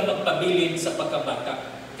 dili ka magpabilin sa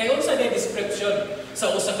pagkabata. Kaya unsa na description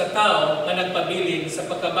sa usa ka tawo nga nagpabilin sa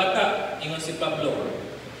pagkabata, ingon si Pablo,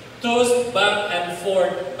 tossed back and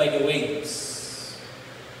forth by the waves.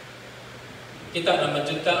 Kita naman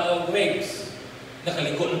yung tao waves.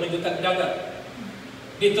 Nakaligo naman yung dagat.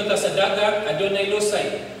 Dito ta sa dagat, adunay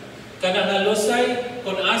lusay. Kana nga lusay,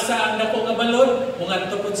 kung asa ang dako nga balod,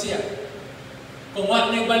 mungantupod siya. Kung wa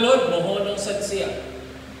na'y balod, mohonong sad siya.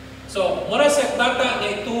 So, mura sa bata nga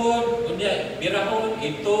itod, kunya, birahon,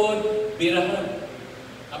 itod, birahon.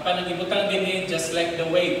 Apan ang ibutang din just like the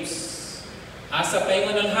waves. Asa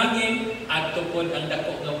paingon ang hangin, at tupod ang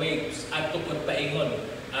dako nga waves, at tupod paingon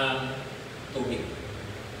ang tubig.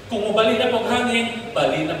 Kung mubali na pong hangin,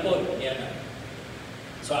 bali na po. Yan na.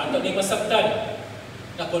 So, ato ni masabtan.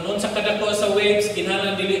 Na kung sa kadako sa waves,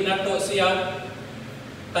 kinahanglan dili nato siya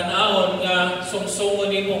tanawon nga sumsungon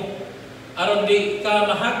nimo. Aron di ka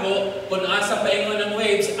mahago, kung asa paingon ng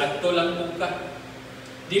waves, adto lang po ka.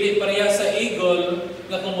 Dili pareha sa eagle,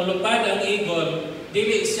 nga kung mulupad ang eagle,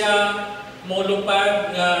 dili siya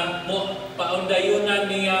mulupad nga paundayunan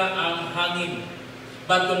niya ang hangin.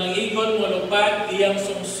 Bago ng eagle mulupad, iyang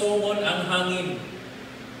sumsungon ang hangin.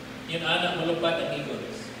 Yun anak mulupad ang eagle.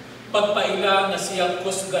 Pagpaila nga siyang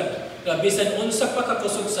kusgan. Bisan unsa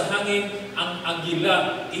pagkakusog sa hangin, ang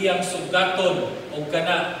agila iyang sugaton o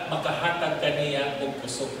kana makahatag kaniya og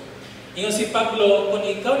kusog. Ingon si Pablo, kung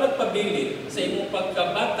ikaw nagpabilin sa imong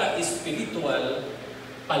pagkabata espiritual,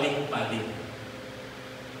 paling-paling.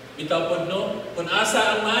 Bitaw po no, kung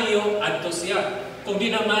asa ang maayo, adto siya. Kung di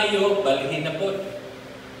na maayo, balhin na po.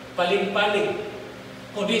 Paling-paling.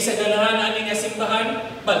 Kung di sa ganahan ani nga simbahan,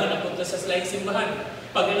 balhin na po sa laing simbahan.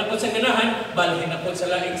 Pag na po sa ganahan, balhin na po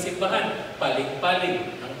sa laing simbahan.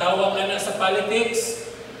 Paling-paling. Ang tawag ana sa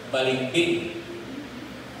politics, balingbing.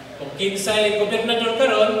 Kung kinsay gobernador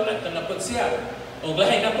karon, ato na po siya. O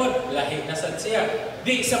lahi na po, lahi na sad siya.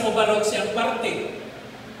 Di sa mubarog siyang parte.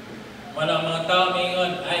 Walang mga tao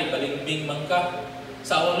mingon, ay balingbing man ka.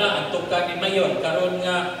 Sa una, antok ka ni mayor. Karon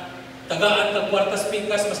nga, tagaan kang kwartas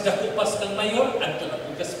pikas, mas dakupas kang mayor, anto na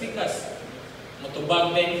po kas pikas.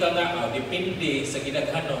 Matubag din ka nga, depende sa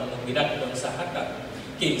ginaghanon ng ginaghanon sa hatag.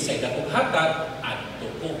 Kinsay dakong hatag, anto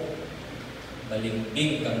ko.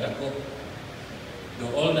 Balingbing kang dako.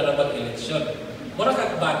 Doon na rabat eleksyon. Mura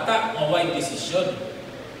kag bata, maway desisyon.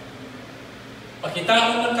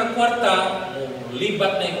 Pakitaon man kang kwarta, mo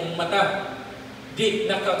libat na imong mata. Di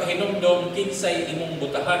nakakahinumdom kinsay imong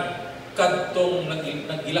butahan. Kadtong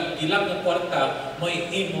nagilak-ilak ng kwarta,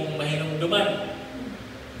 may imong mahinumduman.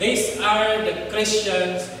 These are the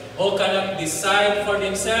Christians who cannot decide for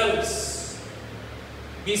themselves.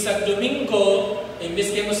 Bisag Domingo, imbis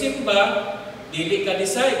kayo mo simba, dili ka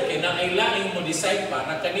decide. Kaya naailaing mo decide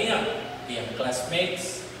para kaniya. Iyang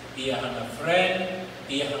classmates, iyang friend,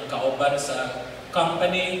 iyang kauban sa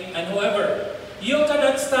company, and whoever. You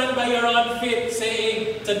cannot stand by your own feet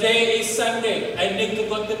saying, today is Sunday, I need to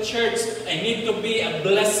go to church, I need to be a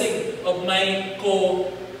blessing of my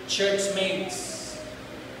co-church mates.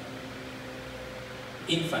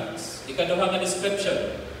 Infants. Ikaduha nga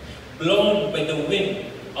description, blown by the wind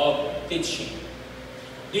of teaching.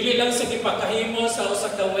 Dili lang sa gipakahimo sa usa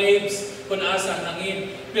ka waves kung asa ang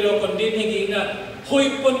hangin, pero kung din higina,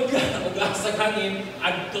 huypon ka ug asa hangin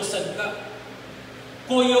adto sad ka.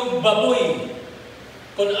 Kuyog baboy.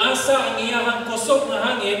 Kung asa ang iyahang kusog nga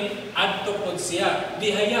hangin adto pod siya.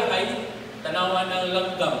 Dihayahay tanawa ng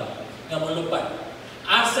langgam nga molupad.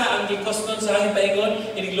 Asa ang gikusnon sa hangin paingon,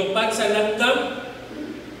 iniglupad sa langgam,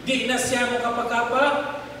 di na siya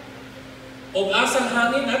makapakapa. O asang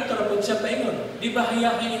hangin at tarapod siya paingon. Di ba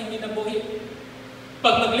hayahay ang ginabuhi?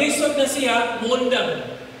 Pag maglisod na siya,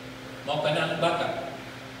 muundang. Mao ka na ang bata.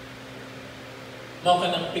 Mao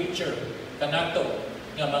ka ng picture. Kanato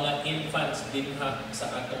nga mga infants dinha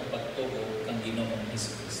sa atong pagtuo kang Ginoong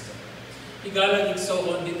Jesucristo. Igalang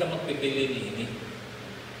igsoon, di ta magpipili niini.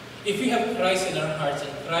 If we have Christ in our hearts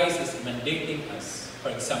and Christ is mandating us,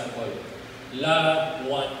 for example, love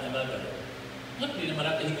one another. Hindi naman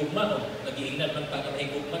natin higugma, no? Nag-iingnan man tayo na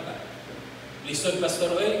higugma ta. Lisod,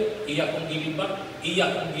 Pastor, iya kong gilibak,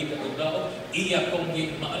 iya kong gitagugao, iya kong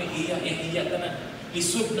gitmaali, iya tanan.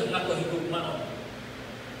 Lisod na ako higugma, no?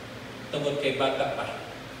 Tungod kay bata pa.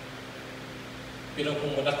 Pero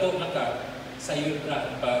kung madako na ka, sayo na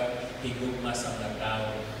ang paghigugma sa mga tao,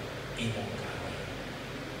 imong kaway.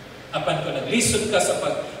 Apan ko naglisod ka sa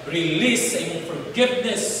pag-release sa imong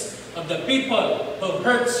forgiveness of the people who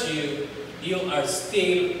hurts you, you are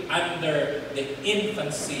still under the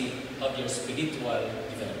infancy of your spiritual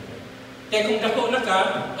development. Kaya kung dako na ka,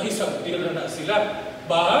 ay sabdil na sila.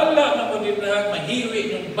 Bahala na mo din na mahiwi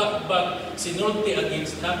ng bagbag, sinulti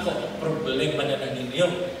against nako, problema na ninyo.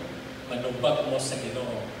 Manubag mo sa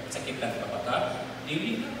Ginoo, sakitan pa ba ka?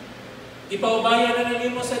 Dili na. Ipaubaya na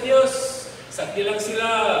ninyo sa Diyos. Sakdi lang sila.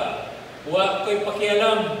 Huwag ko'y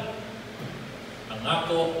pakialam. Ang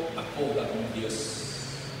ako akong Diyos.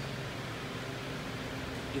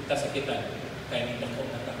 Kita sakitan, kaya hindi ko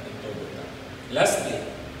nakakitulo na. Lastly,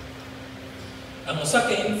 ang usa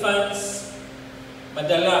ka infants,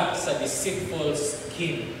 madala sa deceitful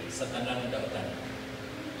scheme sa tanang dautan.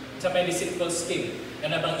 Sa may deceitful scheme,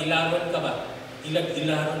 kana bang ilaron ka ba?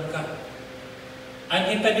 Ilag-ilaron ka.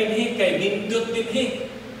 Ang hita dinhi kay nindot dinhi.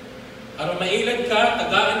 Aron mailad ka,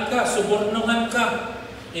 tagaan ka, subornohan ka.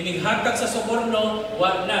 Inighatag sa suborno,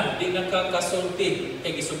 wa na, di na ka kasulti.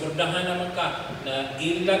 Kaya gisubornahan naman ka, na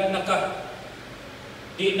ilad na ka.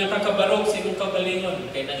 Di na ka kabarog sa imong kagalingon.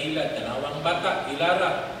 Kaya nailad, tanawang bata,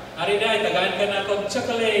 ilara. Ari day, tagaan ka na akong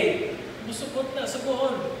chocolate. Musukot na sa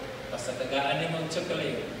buon. Basta tagaan ni mong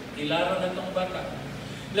chocolate. Ilaro na itong bata.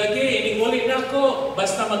 Lagi, ininguli na ako.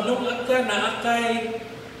 Basta magnungag ka na akay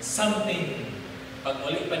something. Pag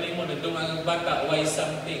uli pa ni mo, nagdungag ang bata, why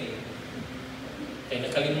something? Kaya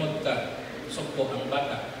nakalimot ka, suko ang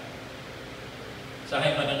bata.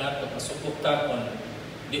 Sahay man ang ato, masukot ta kung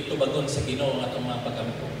dito bagon sa Ginoo ang atong mga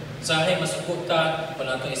pagampo. Sahay masukot ta kung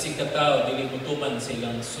atong isig ka tao, dili mutuman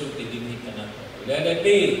silang sulti dinhi ka nato. Let it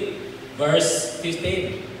be. Verse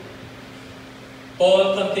 15.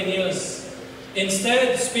 Paul continues,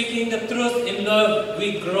 instead, speaking the truth in love,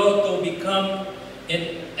 we grow to become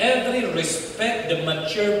in every respect the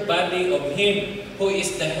mature body of Him who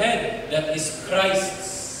is the head, that is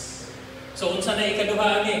Christ. So, unsa na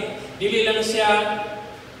ikaduha ani? Dili lang siya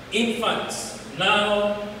infants.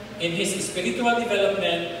 Now, in his spiritual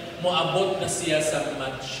development, moabot na siya sa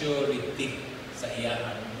maturity sa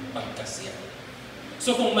iyang pagkasiya.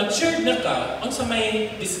 So, kung matured na ka, unsa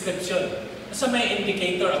may description? Unsa may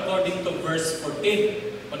indicator according to verse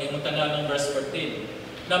 14? Kung imutan na ng verse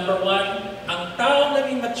 14. Number 1, ang tao na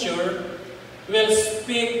mature will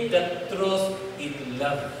speak the truth in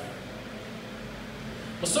love.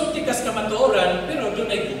 Musulti kas ka matuoran, pero doon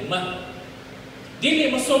ay gugma.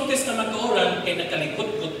 Dili musultis ka matuoran, kay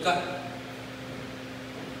nakalikot-gut ka.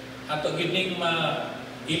 Ato gining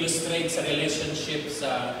ma-illustrate sa relationship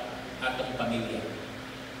sa atong pamilya.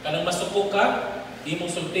 Kanang masuko ka, di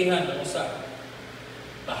mong sultihan ang usa.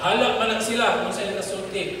 Bahala man lang sila kung sila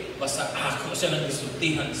kasulti. Basta ako silang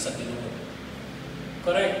gisultihan sa Ginoo.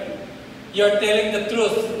 Correct? You're telling the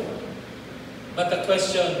truth. But the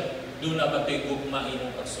question, doon na ba ito'y gugma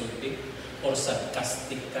imong pagsulti? Or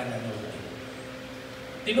sarcastic ka na noon?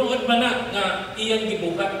 Tinuod man na nga iyang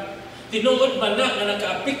gibuhat. Tinuod man na nga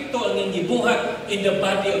nakaapekto ang iyang gibuhat in the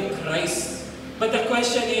body of Christ. But the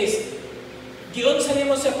question is, giunsa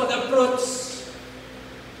nimo sa pag-approach?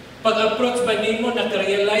 Pag-approach ba nimo,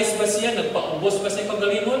 nag-realize ba siya, nagpaubos ba siya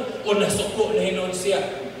pagalingon, o nasuko na hinuon siya,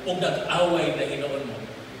 o nag-away na hinuon mo?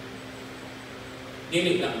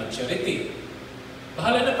 Dili na maturity.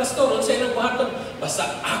 Bahala na pastor, unsa ilang buhaton,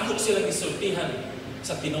 basta ako silang isultihan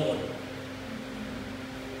sa tinuod.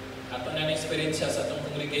 Ato na na-experience sa atong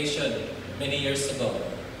congregation many years ago.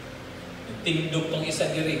 Tindog tong isa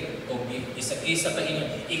diri, o isa ta ingon,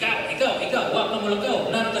 ikaw, wak na mo lagaw,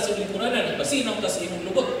 nana ka sa lingkuranan, nagpasinaw ka sa imong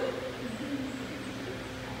lubot.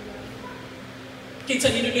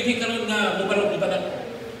 Kinsa ninulighin karon nga mubarog ba na?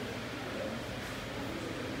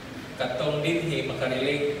 Katong dinhi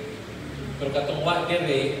makarelate, pero katong wa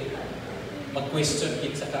diri mag-question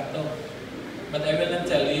kinsa kato. But I will not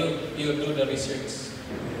tell you, you do the research.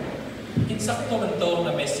 Insakto man to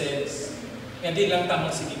na message nga di lang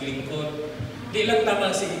tamang sige lingkod, di lang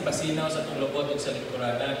tamang sige pasinaw sa atong lubot o sa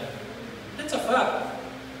lingkuranan. That's a fact.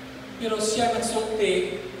 Pero siya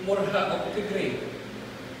nagsulti, murha o tigre.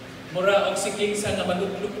 Mura og siging sa nga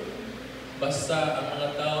manudlo. Basta ang mga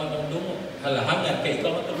tao ng dungo, halahangan kay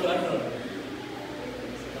ikaw matuluan ron.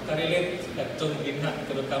 Makarelate, katong ginha,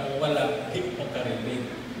 pero kamo wala, di mo karelate.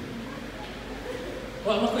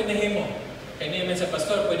 Wa mo ko'y nahimo. Kaya naman sa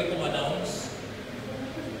pastor, pwede kong announce.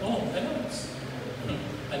 Oh, announce.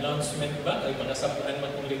 Announcement ba? Ay mga sapuan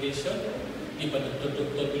mga congregation? Di ba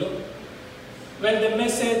nagtutugtuglo? Well, the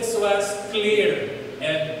message was clear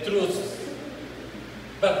and truth.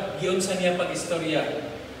 But yun sa niya pag-istorya,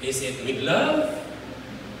 is it with love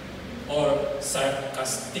or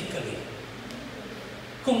sarcastically?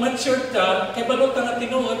 Kung mature ka, kay balot nga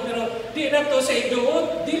tinuod, pero di na to sa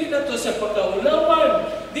iduot, di na to sa pagkaulawan,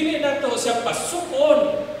 di na to sa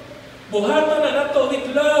pasukon. Buhaton na to with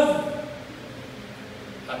love.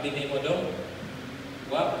 Sabi ni mo dong,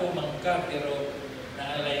 wapo man ka, pero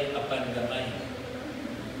naalay apan gamay.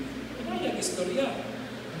 Ano yung istorya?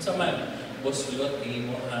 Ang saman, buslot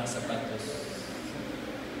mo ang sapatos.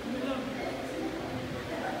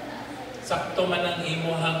 Sakto man ang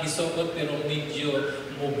imuhang isuot, pero medyo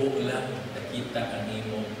mubo lang nakita ang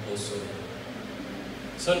imong puso.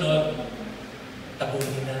 Sunod,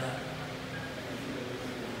 tabunin na.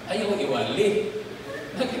 Ayaw iwali.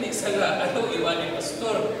 Nakinisala, ayaw iwali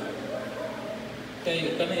pastor.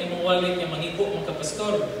 Kaya ka na imong wali niya mangigo mga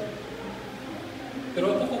pastor.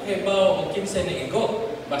 Pero ako ko kay bao o kinsa na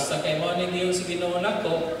igo. Basta kay mo ni Diyo si Ginoo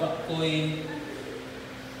nako, wakoy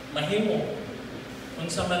mahimo.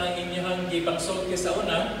 Unsa man ang inyong gipangsulti sa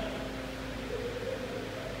una,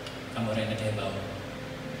 amo rin na kay bao.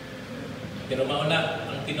 Pero mauna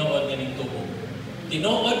ang tinuod ning tubo.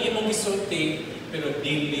 Tinuod imong gisulti, pero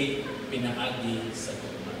dili pinaagi sa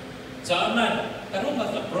tugma. So aman, karon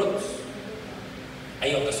mag-approach.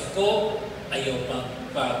 Ayaw kasuko, ayaw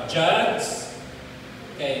pag-judge.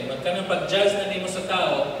 Kay magkanang pag-judge na nimo sa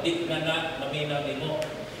tao, di na maminaw nimo.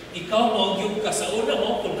 Ikaw mo gyud ka sa una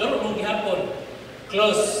mo, kung karon mo gihapon,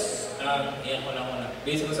 close ang iyang una.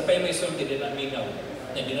 Based sa pay may sulti, di na minaw.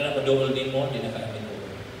 Di na madungol din mo, di na kami mo.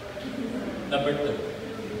 Number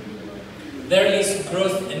 2, there is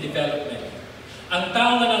growth and development. Ang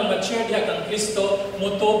tao nga nang mature diha kang Kristo,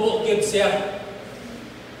 mutubo gyud siya.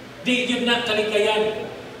 Di gyud na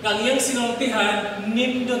kalikayan. Ang iyang sinultihan,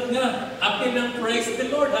 nindot nga. Apil ng praise the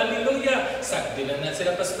Lord. Hallelujah. Sagdi lang na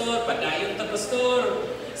sila pastor. Padayon ta pastor.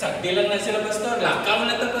 Sagdi lang na sila pastor. Lakaw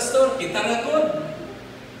na ta pastor. Kita ragon.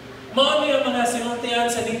 Mao niya mga sinultihan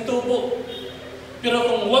sa ningtubo. Pero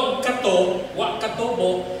kung wag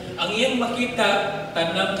katubo, ang iyang makita,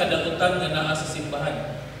 tanang kadagutan nga naa sa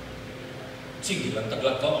simbahan. Sige lang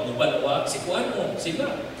taglakaw. Ano ba? Sikuan mo.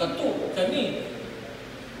 Sila. Kato. Kani.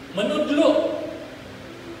 Manudlo.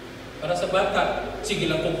 Para sa bata, sige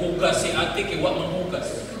lang kong hugas si ate, kiwa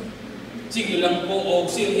manghugas. Sige lang po og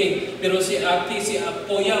silhig, pero si ate, si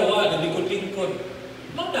apoya, nalikod-likod.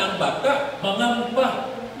 Mga ang bata, mangamba.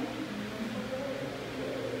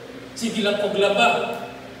 Sige lang kong laba.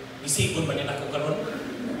 Isigon man yan ako karon.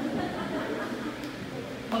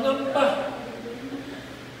 Mangamba.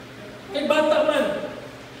 Kay bata man.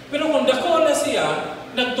 Pero kung dako na siya,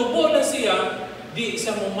 nagtubo na siya, di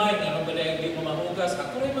siya mumay, ano ba dahil di mo mahugas?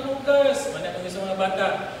 Ako rin mahugas. Manang sa mga bata,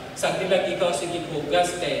 sagdi lang ikaw sige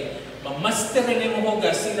hugas kay mamaster rin mo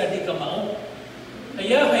hugas, sila di ka mao.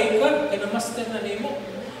 Hayahay ka, kaya na-master na nimo.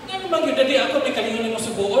 Nga naman yun, dadi ako may kalingon mo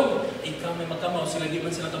subuon. Ikaw may makamaw, sila di man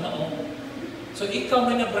sila kamaw. So ikaw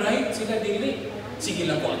may na bright, sila dili. Sige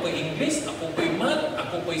lang ko, ako'y English, ako ko'y math,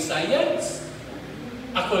 ako ko'y science.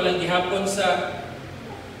 Ako lang gihapon sa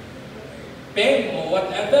pen o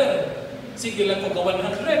whatever. Sige lang ko ka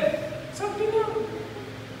 100. Sabi na.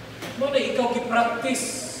 Muna ikaw ki-practice.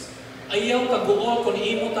 Ayaw kaguol kung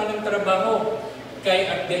imo ta ng trabaho. Kay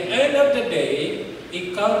at the end of the day,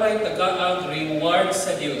 ikaw ray taga-ang reward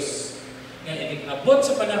sa Dios. Nga inigabot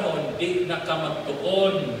sa panahon, di na ka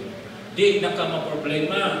magtuon, di na ka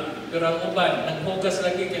maproblema. Pero ang uban, naghugas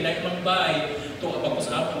lagi kay lahat mang bahay. Ito, abang ko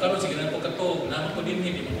sa amon karon sige na ko katog, naman ko din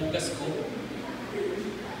hindi maghugas ko.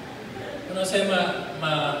 Ano say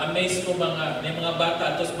ma-amaze ko may mga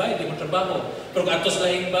bata atos bahay, di mo trabaho. Pero atos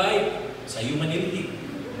lahing bahay, sayo manilhi.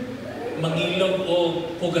 Mangilog o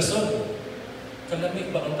hugason.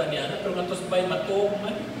 Kalamig ba ang tanyana? Pero atos bahay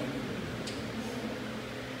matuman.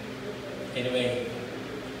 Anyway,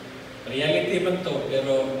 reality man to,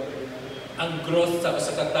 pero ang growth sa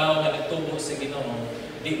katao na nagtubo sa Ginoo,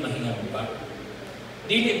 di mahingam pa.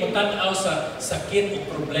 Dili mo tanaw sa sakit o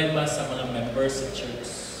problema sa mga members sa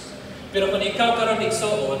church. Pero kung ikaw karon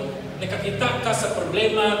igsoon, nakakita ka sa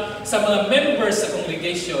problema sa mga members sa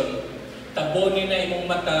congregation, tabonin na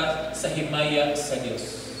imong mata sa himaya sa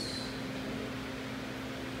Dios.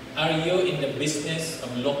 Are you in the business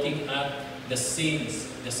of looking at the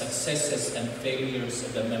sins, the successes, and failures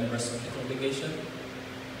of the members of the congregation?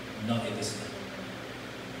 No, it is not.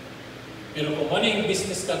 Pero kung ano yung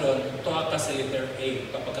business ka ron, tuwa ka sa letter A,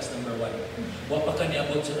 papakas number 1. Huwag pa ka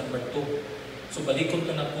niabot sa number 2. So balikon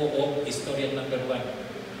ko na po o istorya number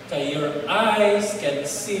 1. Kaya your eyes can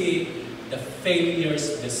see the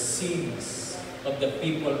failures, the sins of the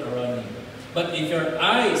people around you. But if your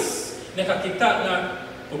eyes nakakita na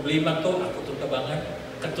problema to, ako itong tabangan.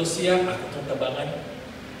 Kato siya, ako itong tabangan.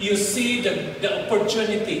 You see the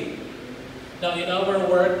opportunity. Now, in our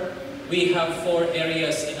work, we have 4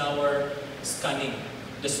 areas in our scanning.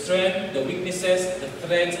 The strength, the weaknesses, the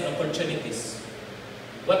threats, and opportunities.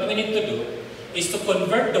 What we need to do is to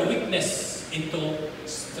convert the weakness into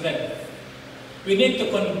strength. We need to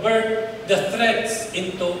convert the threats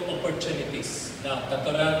into opportunities. Now,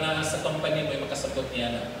 katulang na sa company mo, makasabot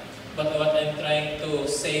niya na. But what I'm trying to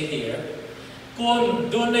say here, kung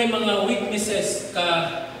doon ay mga weaknesses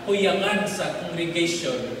kahuyangan sa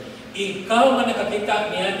congregation, ikaw nga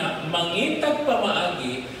nakakita niya na mangitag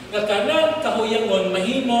pamaagi nga kanang kahuyangon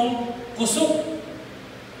mahimong kusog.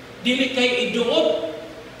 Dili kay iduot,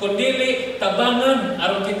 kundi tabangan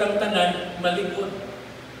aron kitang tanan malikod.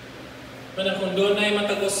 Manang kung doon ay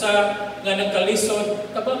matagusa nga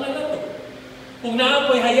nagkalisod, tabangan na to. Kung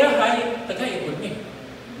naapoy hayahay, tagay-ikod ni.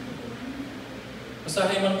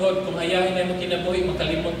 Usahay man God, kung hayahin na mo kinabuhi,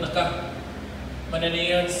 makalimot na ka.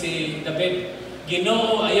 Mananiyan si David,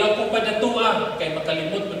 Ginoo, ayaw ko pa natua, kay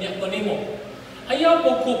makalimot mo niya ko nimo. Ayaw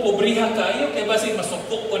po ko pobriha ka, ayaw kay basi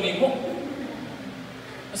masukok ko nimo.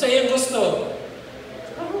 Asa iyang gusto?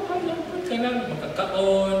 Araw-araw lang po ka lang,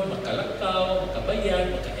 makakaon, makalakaw,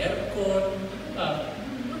 makabayan, maka-aircon.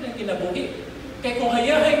 Ano yung kinabuhi? Kaya kung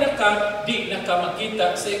hayahin na ka, di na ka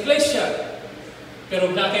makita sa iglesia.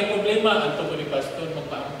 Pero na kay problema, anto ko ni Pastor,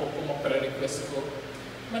 magpaampo ko, magpre-request ko.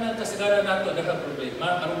 Manang kasigara nato daghang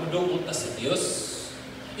problema, aron muduot ta sa Dios.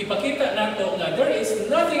 Ipakita nato nga there is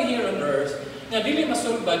nothing here on earth nga dili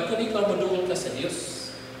masulbad kun ikaw muduot ka sa Dios.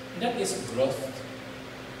 That is growth.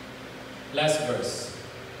 Last verse.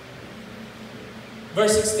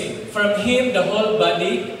 Verse 16. From Him the whole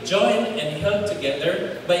body, joined and held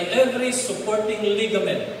together by every supporting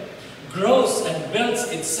ligament, grows and builds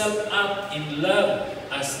itself up in love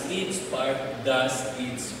as each part does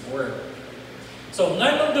its work. So,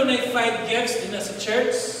 nga doon ay 5 gifts din sa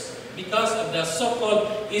church because of the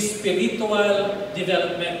so-called spiritual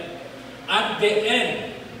development. At the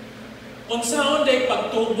end, kung saan day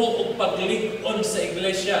pagtubo o paglig-on sa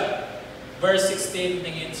iglesia, verse 16,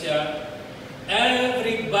 tingin siya,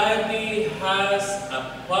 everybody has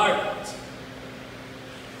a part.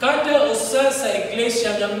 Kada usa sa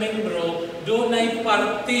iglesia ng membro, doon ay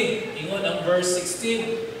parte. Ingon ang verse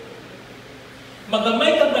 16.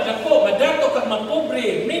 Magamay kang madako kang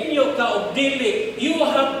mapobre, minyo ka o dili, you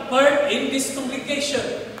have part in this congregation.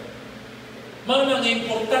 Mao nang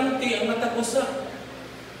importante ang matagusa.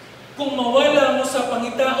 Kung mawala mo sa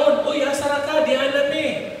pangitaon, uy, asara ka, di alam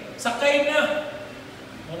sakay na.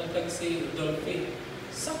 Muna kag si Dolphy,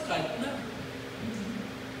 sakay na.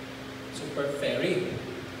 Super ferry.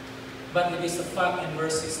 But it is a fact in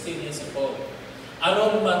verse 16 is Paul.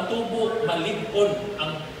 Aron matubo, malig-on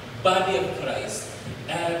ang body of Christ,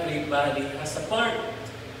 Everybody has a part.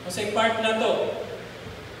 Kung sa part na to,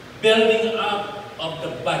 building up of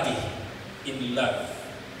the body in love.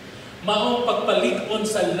 Maong pagpalig-on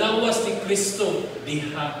sa lawas ni Kristo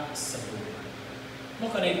diha sa buhay. Mo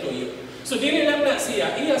ka na ito yun. So dili lang na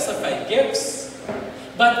siya, iya sa 5 gifts.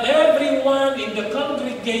 But everyone in the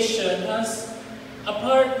congregation has a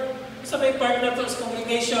part. Sa may part na to sa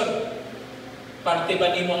congregation. Parte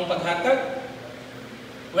ba ni mo ang paghatag?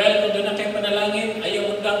 Well, kung doon na kayo panalangin,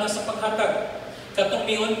 ayaw undang sa paghatag. Katong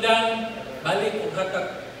ni undang, balik kung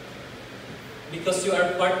hatag. Because you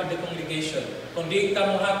are part of the congregation. Kung di ka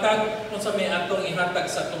mohatag, kung sa may atong ihatag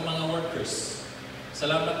sa atong mga workers.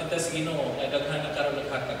 Salamat nita sa Ginoo, na daghan na karon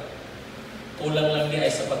naghatag. Kulang lang di ay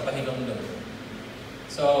sa pagpahinumdum.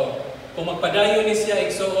 So, kung magpadayon ni siya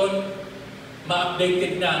igsoon,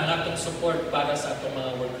 ma-updated na ang atong support para sa atong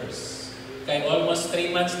mga workers. Kay almost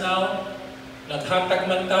 3 months now, naghatag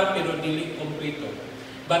man ta pero dili kompleto.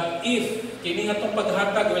 But if kini atong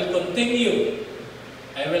paghatag will continue,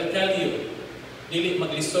 I will tell you, dili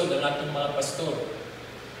maglisod ang atong mga pastor.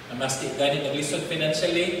 Maski gani naglisod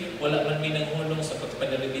financially, wala man mi nanghunong sa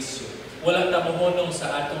pagpadaribisyo. Wala ta mohunong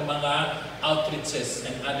sa atong mga outreaches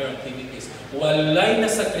and other activities. Walay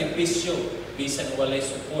na sakripisyo bisan walay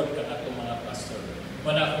support kang atong mga pastor.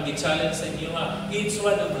 Wala akong gi-challenge sa inyo ha. Each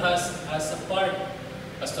one of us has a part.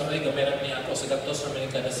 Pastor Ray, gameran niya ako sa gatos sa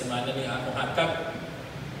mga kada semana niya ako hatag.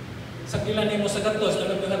 Sakdilan niyo mo sa gatos,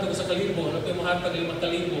 ano po hatag sa kalibo, ano po mo hatag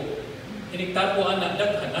 5,000. Inigtapo anak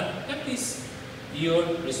daghan na, that is your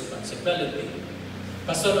responsibility.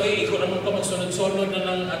 Pastor, ikaw naman pa magsunod-sunod na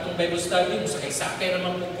ng atong Bible study, musakay-sakay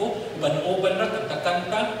naman po ko, uban-uban na,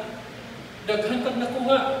 kanta-kanta, daghan kang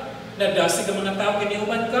nakuha. Nadasig ang mga tao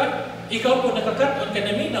kiniuban ka, ikaw po nakakaton ka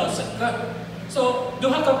na minaw sa ka. So,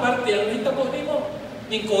 duha ka parte ang hitabo ni mo.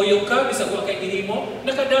 Ningkoyo ka, bisag wa kay diri mo,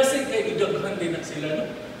 nakadasig kay idaghan din na sila, no?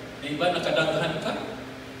 Di ba, nakadaghan ka?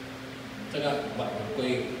 Taga,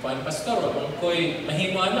 ko'y kuhan pastor, ko'y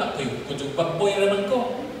mahimo anak, ko'y kutsug baboy raman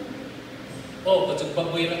ko. O, kutsug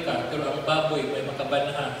baboy rin ka, pero ang baboy may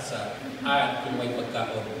makabanha sa kung may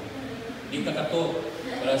pagkaon. Di ka kato,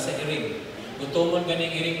 para sa iring. Gutumon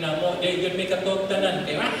ganing iring na mo, di yun may katogtanan.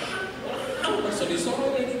 Kaya, sorry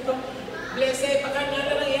na dito. Blessed, pakanan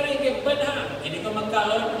na ng iring, kaya banha. Hindi ka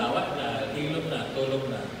magkaon, awat na, hilom na, tulog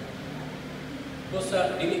na.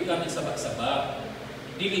 Busa, dili ka nagsabak-sabak.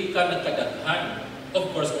 Dili ka nagkadaghan.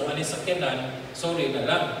 Of course, kung ano sakyanan, sorry na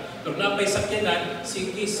lang. Pero napay sakyanan,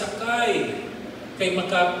 sige sakay. Kay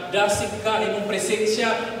makadasig ka, imong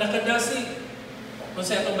presensya, nakadasig. Kung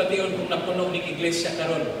sa itong bation, kung napuno ng iglesia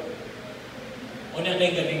karon. Una na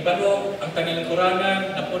yung galing baro, ang tanang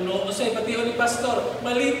kuranan, napuno. Kung sa bation ni pastor,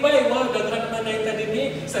 malipay, wow, daghan man na ita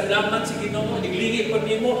din salamat si Ginoo, diglingi po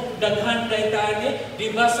nimo, daghan na ita ani.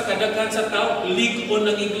 Diba sa kadaghan sa tao, ligon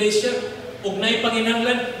ng iglesia. Ug nay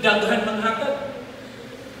panginahanglan, daghan manghatag.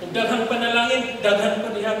 Ug daghang panalangin, daghan pa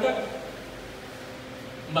dihatag.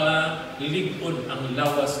 Maligon ang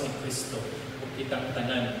lawas ni Kristo. Ug kitang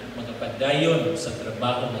tanan magapadayon sa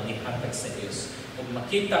trabaho nga gihatag sa Dios. Ug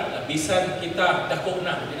makita na bisan kita dako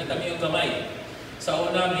na, dinatami og gamay. Sa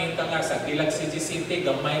una ning tanga sa Dilag City City,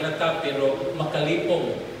 gamay na ta pero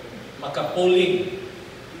makalipong, makapuling.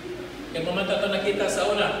 Kaya mamanta to nakita sa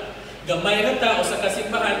una. Gamay na tao sa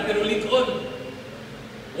kasimbahan pero likod.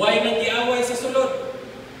 Why nang giaway sa sulod?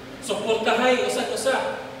 Suportahay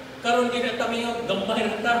usa-usa. Karon di na tamingog gamay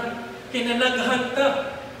na ta. Kinanaghan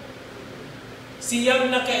ta. Siyang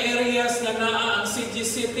naka-areas na naa ang CG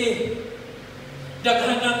City.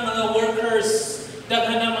 Daghan ng mga workers,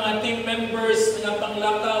 daghan ng mga team members nga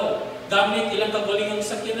panglakaw. Gamit ilang kagulingong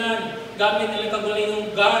sakyanan, gamit ilang kagulingong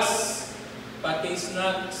gas, pati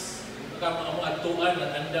snacks. Mga atuan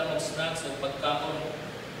ng andang ng snacks o pagkaon.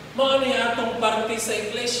 Mao ni atong parte sa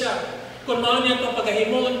iglesia. Kung mao ni atong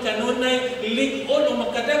pagahimoon kanunay, ligon o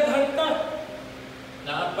magkadaghan ta.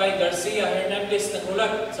 Naapay Garcia Hernandez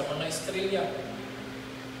nagulat sa mga estrelya.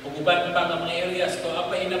 Ug uban pa nga mga areas to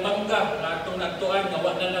apay inabangga nga atong nagtuan nga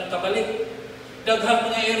wa na nagkabalik.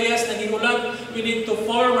 Daghang mga areas na ginulat, we need to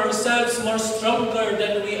form ourselves more stronger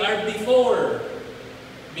than we are before.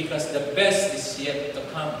 Because the best is yet to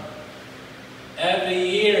come. Every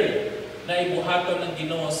year na ibuhaton ng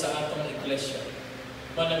Ginoo sa atong iglesia.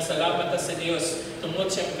 Manang salamat sa Dios tungod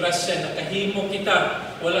siyang grasya na kahimo kita.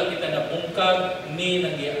 Wala kita nabungkag ni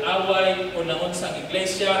nagiaway o naon sa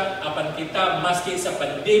iglesia apan kita maski sa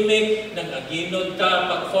pandemic nag-aginod ta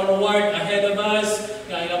pag-forward ahead of us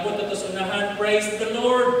nga inabot ato sa unahan. Praise the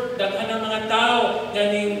Lord. Daghan ang mga tao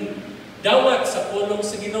ganing dawat sa pulong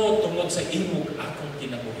sa Ginoo tungod sa imong akong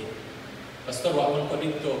kinabuhi. Pastor, waman ko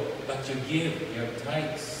dito, but you give your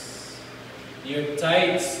tithes. Your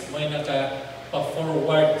tithes mo'y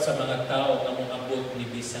naka-forward sa mga tao na mong abot ni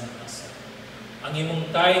bisan asa. Ang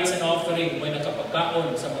imong tithes and offering mo'y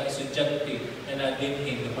nakapakaon sa mga estudyante na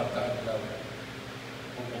nadinhin na pagkaadlaw.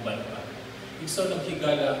 Uban pa. Igso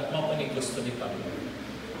naghigala, mao ni gusto ni Pablo.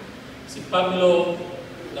 Si Pablo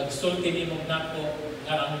nagsulti nimong nako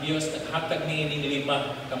nga ang Dios naghatag niining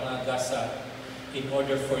 5 ka mga gasa in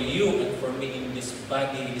order for you and for me in this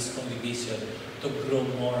body, in this congregation, to grow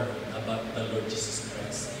more about the Lord Jesus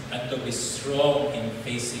Christ and to be strong in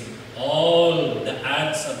facing all the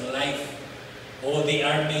odds of life. Oh, they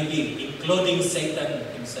are maybe, including Satan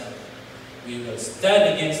himself. We will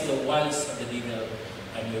stand against the walls of the devil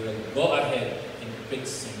and we will go ahead in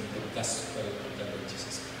preaching the gospel of the Lord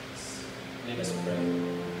Jesus Christ. Let us pray.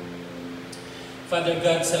 Father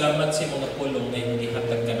God, salamat sa mga pulong na yung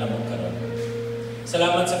ihatag ka namong karon.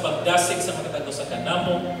 Salamat sa pagdasig sa matag-usa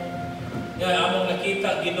kanamo. Nga among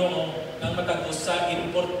nakita Ginoo ang matag-usa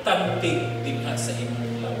importante dinha sa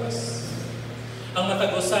imong lawas. Ang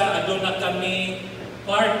matag-usa aduna kami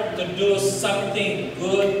part to do something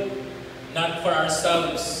good not for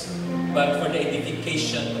ourselves but for the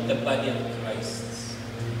edification of the body of Christ.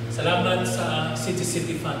 Salamat sa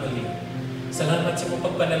City family. Salamat sa imong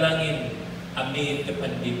pagpanalangin amid the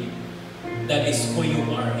pandemic. That is who you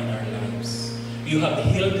are in our lives. You have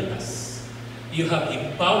healed us. You have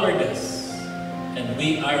empowered us. And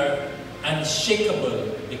we are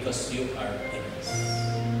unshakable because you are in us.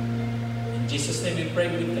 In Jesus' name we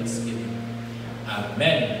pray with thanksgiving.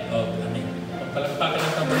 Amen. Oh, amen. Magpalagpakan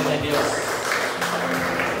ng tambay na Diyos.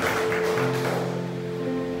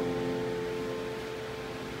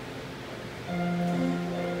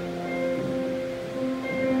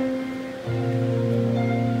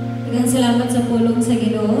 Salamat sa pulong sa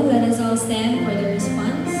Ginoo. Let us all stand for the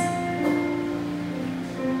response.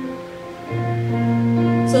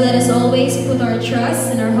 So let us always put our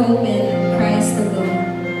trust and our hope in Christ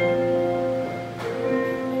alone.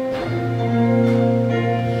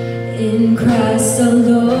 In Christ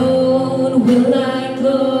alone will I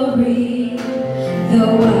glory,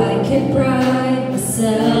 though I can pride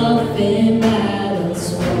myself in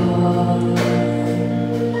battles won.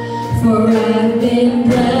 For I've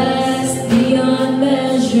been blessed beyond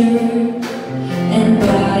measure, and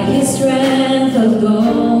by His strength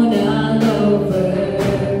alone I'll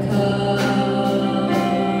overcome.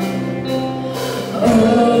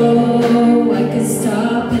 Oh, I could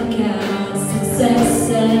stop and count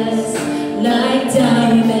successes like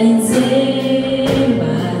diamonds in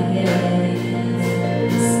my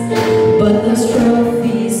hands, but those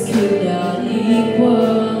trophies could not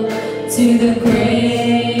equal to the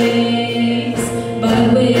grace by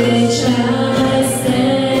which I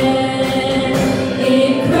stand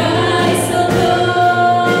in Christ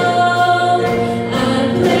alone.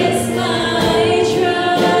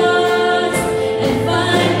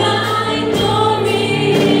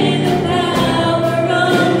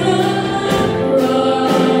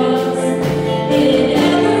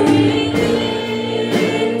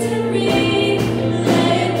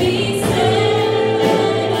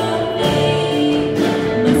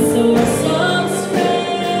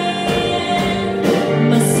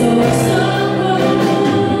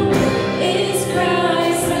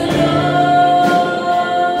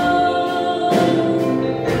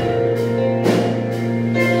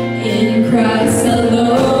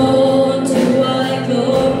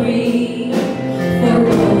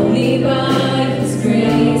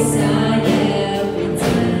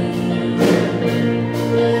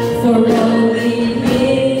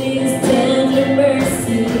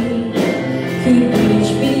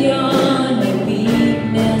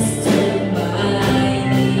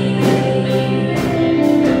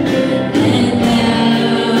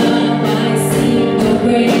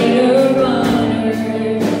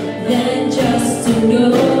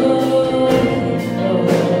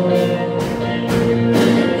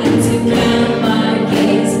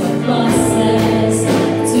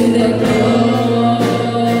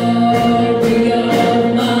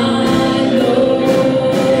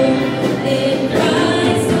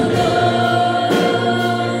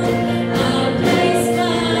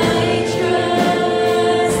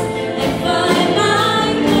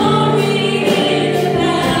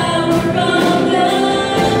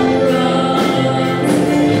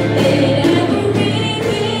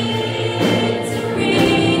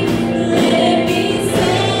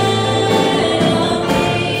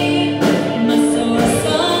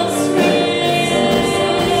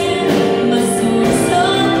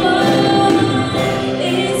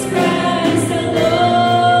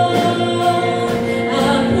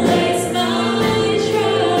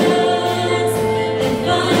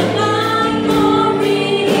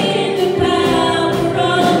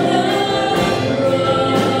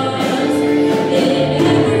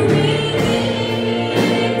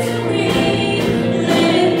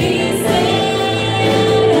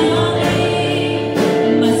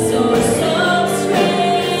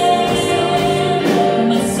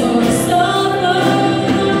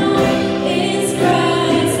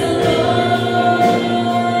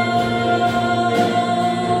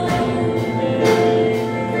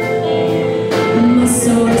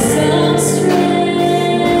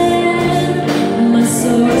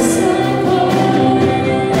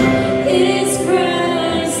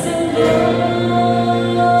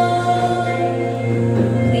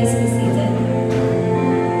 Please be seated.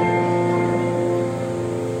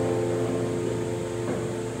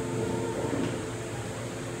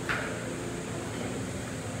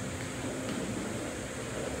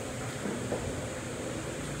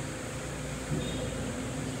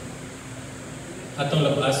 Atong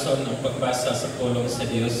labason ang pagbasa sa pulong sa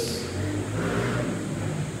Dios.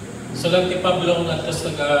 Sulat ni Pablo ngadto sa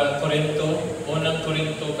Korinto, unang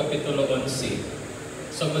Korinto kapitulo 11.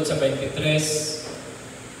 Sugod sa 23,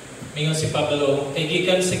 mingon si Pablo, kay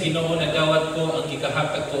gikan sa Ginoo na dawat ko ang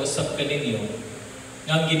gikahatag ko usab kaninyo,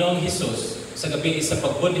 nga ang Ginoong Hesus sa gabi sa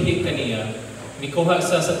pagbudhi kaniya, mikuha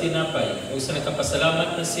sa tinapay, ug sa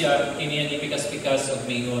nakapasalamat na siya, kiniya ipikas-pikas og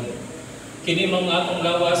mingon, kini mao akong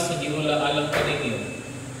lawas nga giula alang kaninyo.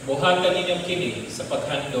 Buhatan ninyong kini sa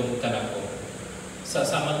paghandom kanako. Sa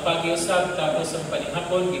samang pag-iusab tapos ang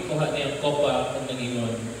panihapon gikuha niya ang kopa ug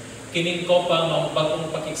nangingon, kining kopa mao bagong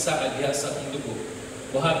pakigsaad diha sa akong dugo.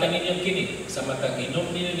 Buhatan ninyong kini sa matag inom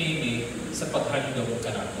ninyo nini sa paghandom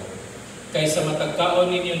kanako. Kay sa matag kaon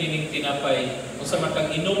ninyo nining tinapay o sa matag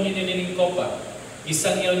inom ninyo nining kopa,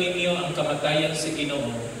 gisangyaw ninyo ang kamatayan sa Ginoo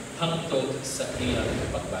hangtod sa iyang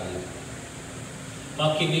pagbalik.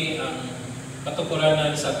 Makini ang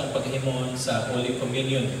katukuranan sa atong paghimon sa Holy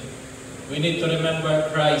Communion. We need to remember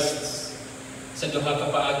Christ sa duha ka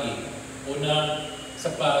paagi. Una,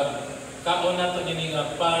 sa pagkaon nato nining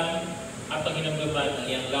pan, atong hinumduman ang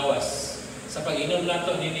iyang lawas. Sa pag-inom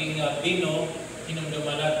nato nining bino,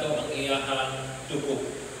 hinumduman nato ang iyang dugo.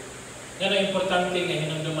 Nga na importante nga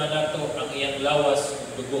hinumduman nato ang iyang lawas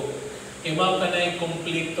ug dugo. Kay mao kanay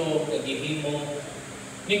kompleto nga gihimo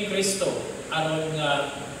ni Kristo aron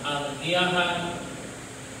nga ang iyang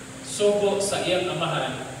sugo sa iyang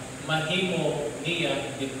amahan mahimo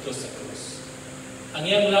niya dito sa krus. Ang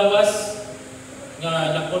iyang lawas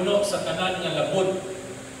nga napuno sa tanan nga labod,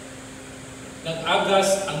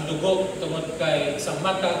 nag-agas ang dugo tungod kay sa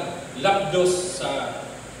matag labdos sa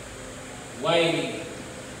way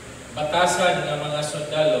batasan nga mga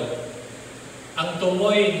sundalo. Ang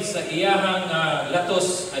tumoy sa iyahang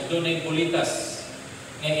latos adunay bulitas.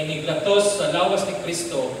 Nga iniglatos sa lawas ni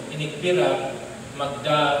Kristo, inigbira,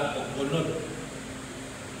 magda o bunod.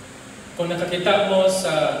 Kung nakakita mo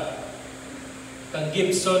sa kang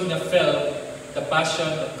Gibson na film, The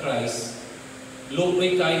Passion of Christ,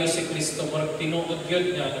 luoy kayo si Kristo, marag tinuod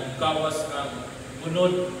yun nga, nagkawas ang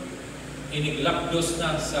bunod, iniglapdos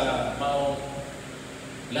na sa maong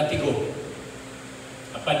latigo.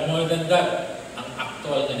 Upon more than that, ang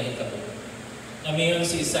actual na nahitabo. Namiyon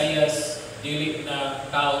si Isaias, dili na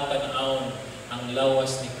tao tanawon ang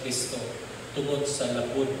lawas ni Kristo tungod sa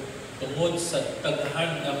labod, tungod sa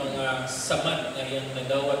taghan nga mga samat nga iyang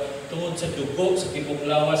nadawat, tungod sa dugo sa tibok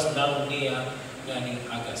lawas naon niya ganing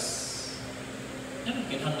agas. Yan ang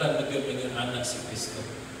kinahanglan na gyud anak si Kristo.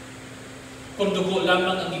 Kung dugo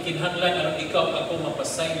lamang ang gikinahanglan aron ikaw ako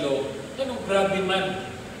mapasaylo, ganong grabe man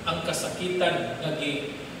ang kasakitan nga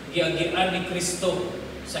giagian ni Kristo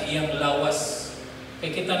sa iyang lawas.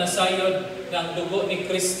 Kay kita nasayod nga ang dugo ni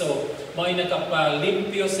Kristo mao'y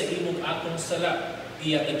nakapalimpyo sa imong akong sala.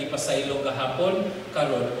 Iya nagipasaylo kahapon,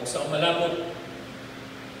 karon ug sa umalabot.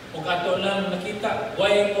 Ug ato lang nakita,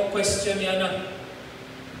 why mo question niya na?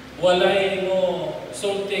 Walay mo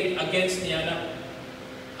sultig against niya na.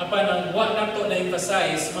 Apan ang wa nato na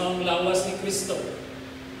emphasize maong lawas ni Kristo.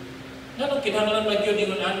 Nanong kinahanglan man yun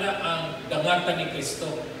ingon ana ang dangatan ni Kristo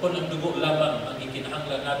kung ang dugo lamang ang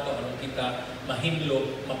ikinahanglan nato aron kita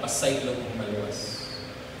mahinlo, mapasaylo ug maluwas.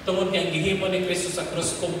 Tungod kay ang gihimo ni Kristo sa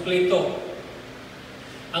krus kompleto.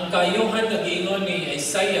 Ang kayuhan nga giingon ni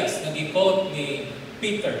Isaiah nga gi-quote ni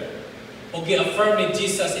Peter o gi-affirm ni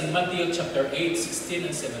Jesus in Matthew chapter 8, 16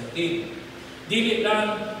 and 17. Dili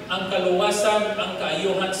lang ang kaluwasan, ang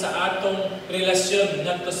kaayuhan sa atong relasyon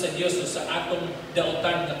ngadto sa Dios o sa atong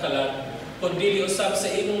dautan nga kalag, kundi usab sa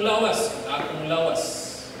imong lawas, ang akong lawas.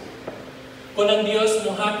 Kung ang Dios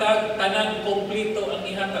mohatag tanan kompleto ang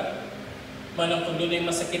ihatag. Manang kung dunay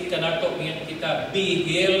masakit ka nato, miyan kita, be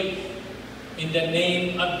healed in the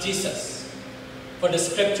name of Jesus. For the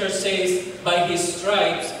scripture says, by His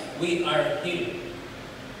stripes we are healed.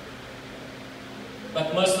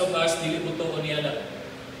 But most of us, dili mutuo niya na.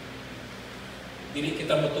 Dili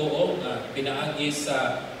kita mutuo na pinaagi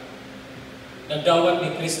sa nagdawat ni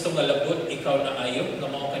Kristo nga labot, ikaw na ayo, nga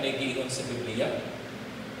mao kanay giingon sa Biblia.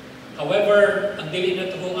 However, ang dili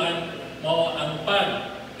na tuhuan, mao ang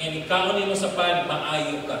pan. Ngayon, ikaon nimo sa pan,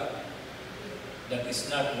 maayo ka. That is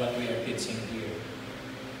not what we are teaching here.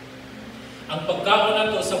 Ang pagkaon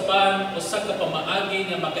nato sa pan, usa ka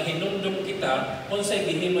pamaagi nga makahinumdum kita unsay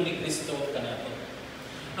gihimo ni Kristo kanato.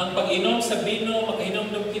 Ang pag-inom sa bino,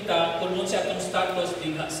 makahinomdom kita, kung sa atong status,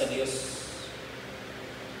 dinha sa Dios.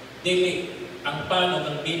 Dili, ang panog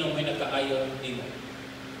ng bino may nakaayon dimo.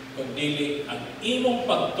 Kung dili, ang imong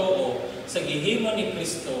pagtuo sa gihimo ni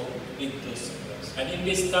Kristo dito sa Diyos. And in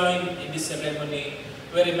this time, in this ceremony,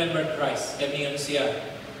 we remember Christ. Kamiyon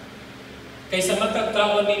siya. Kaysa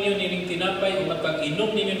matagkaon ninyo nining tinapay o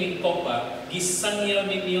matag-inom ninyo ning kopa, gisangyaw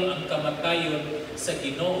ninyo ang kamatayon sa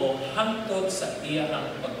Ginoo hangtod sa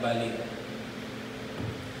iyang pagbalik.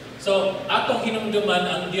 So, atong hinumduman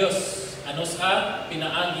ang Dios. Ano sa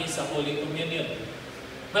pinaagi sa Holy Communion.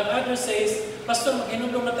 But others says, Pastor,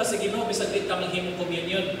 mag-hinumduman ta sa Ginoo bisag di ta maghimong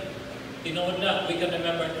communion. Tinuod na, we can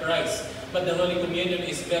remember Christ. But the Holy Communion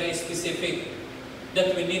is very specific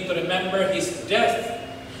that we need to remember His death.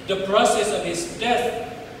 The process of His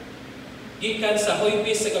death. Gikan sa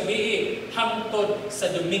Huwebes sa gabi, hangtod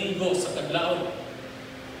sa Domingo sa kadlawon.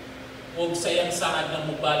 O sayang saad na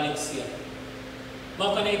mubalik siya.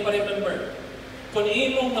 Mao ka na ipa-remember. Kung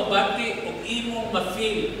imong mabati o imong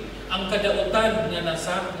ma-feel ang kadautan nga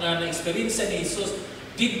na-experience ni Jesus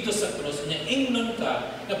dito sa cross, niya ingnon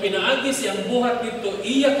ka na pinaagi siyang buhat dito,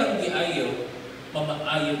 iya kang giayo,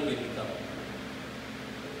 mamaayo din ikaw.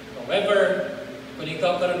 However, kung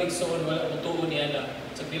ikaw karon igsoon, wala mo tuon niya na,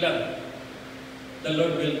 sagdi lang, the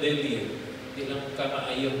Lord will tell you, di lang ka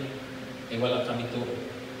maayo, eh wala kami tuon.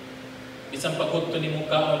 Isang pagkunto ni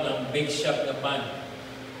mong kaon ang bake shop na pan,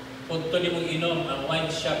 punto ni mong inom ang wine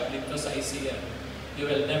shop dito sa Isaiah, you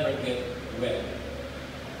will never get well.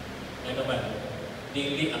 Ano man,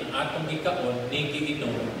 dili ang atong gikaon, ni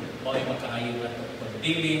giinom, mao'y makaayon nato. Kung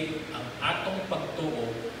dili ang atong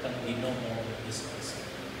pagtuo, ang Ginoo is Kristo.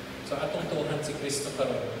 So atong tuuhan si Kristo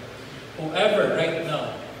karon. Whoever right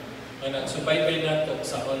now, may nagsubaybay nato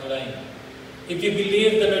sa online, if you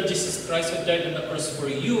believe the Lord Jesus Christ who died on the cross for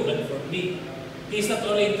you and for me, He is not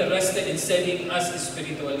only interested in saving us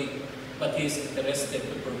spiritually, but He is interested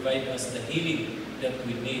to provide us the healing that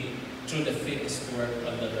we need through the finished work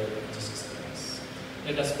of the Lord Jesus Christ.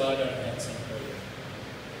 Let us bow our heads and pray.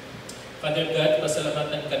 Father God,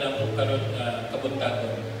 pasalamatan ka na mo karon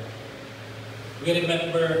kabuntagon. We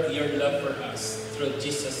remember your love for us through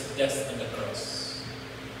Jesus' death on the cross.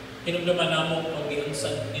 Hinumduman namo kung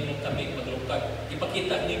giunsan nimo kami maglukad.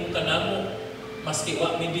 Ipakita nimo kanamo maski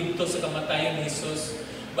wa mi dito sa kamatayon ni Jesus,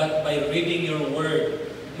 but by reading your word,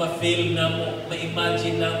 ma-feel namo,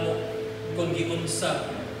 ma-imagine namo kung giunsa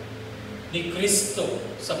ni Kristo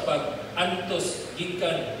sa pag-antos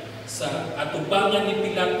gikan sa atubangan ni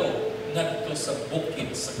Pilato ngadto sa bukid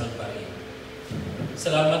sa Kalbaryo.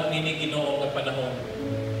 Salamat nini Ginoo nga panahon.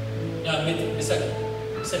 Nga bisag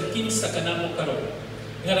kinsa kanamo karon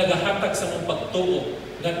nga nagahatag sa mong pagtuo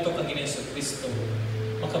ngadto kang Hesus Kristo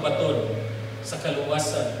makabaton sa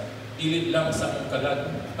kaluwasan, dili lang sa among kalag,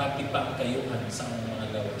 pati pa ang kayuhan sa among mga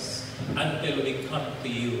lawas. Until we come to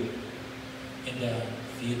you in the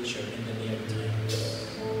future, in the near times.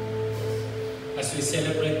 As we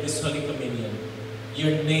celebrate this Holy Communion,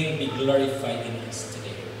 your name be glorified in us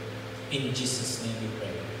today. In Jesus' name we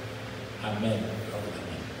pray. Amen. Amen.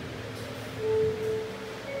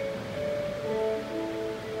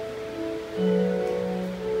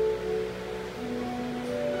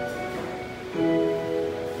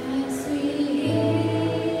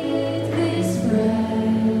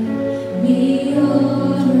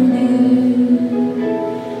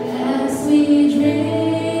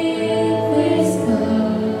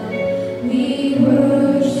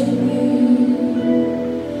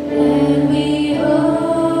 And we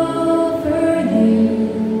offer you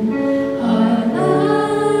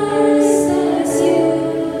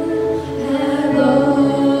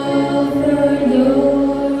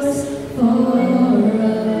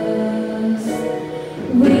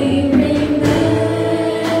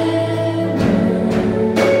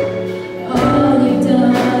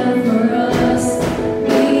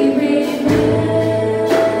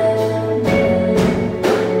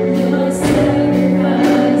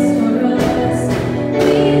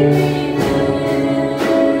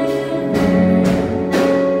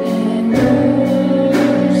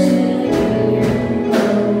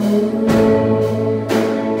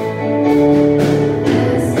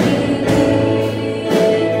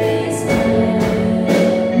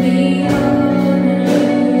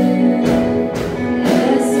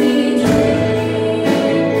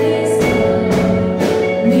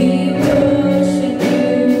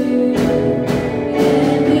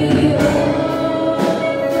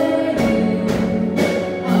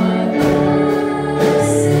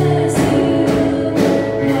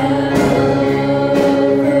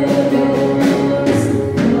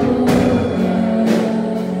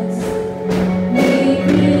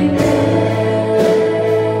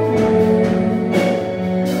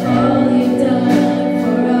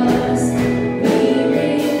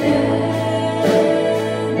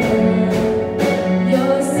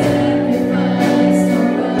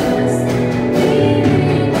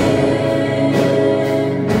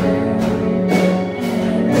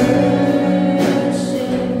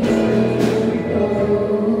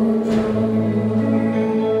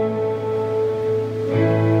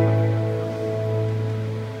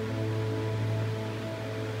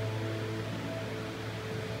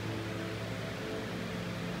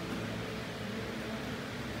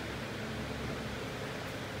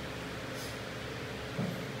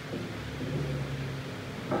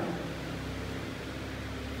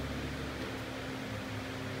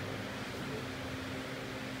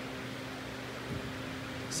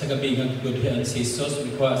Sa gabi ng kagudhian si Jesus,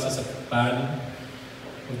 bikuha sa sakpan.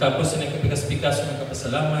 Tapos sa nagkapikas-pikas ng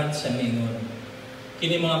kapasalamat, siya niingon,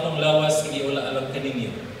 kini mga kong lawas, hindi ula alam kaninyo.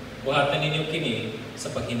 Buhatan ninyo kini sa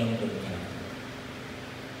paghinumdum ka.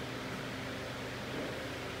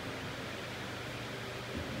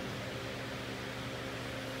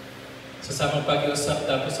 Sa samang pag-iusap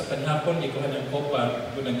tapos sa panhapon, ikuha ng kopa,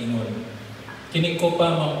 gunang ingon. Kining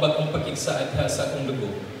kopa, mga bagong pagkigsa at sa akong dugo.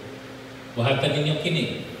 Buhatan ninyo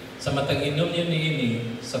kini sa matang inom niyo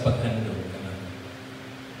niini sa paghandog ka na.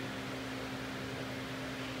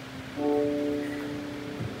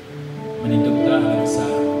 Manindog tahan sa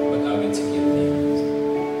pag-awit sa kiyot.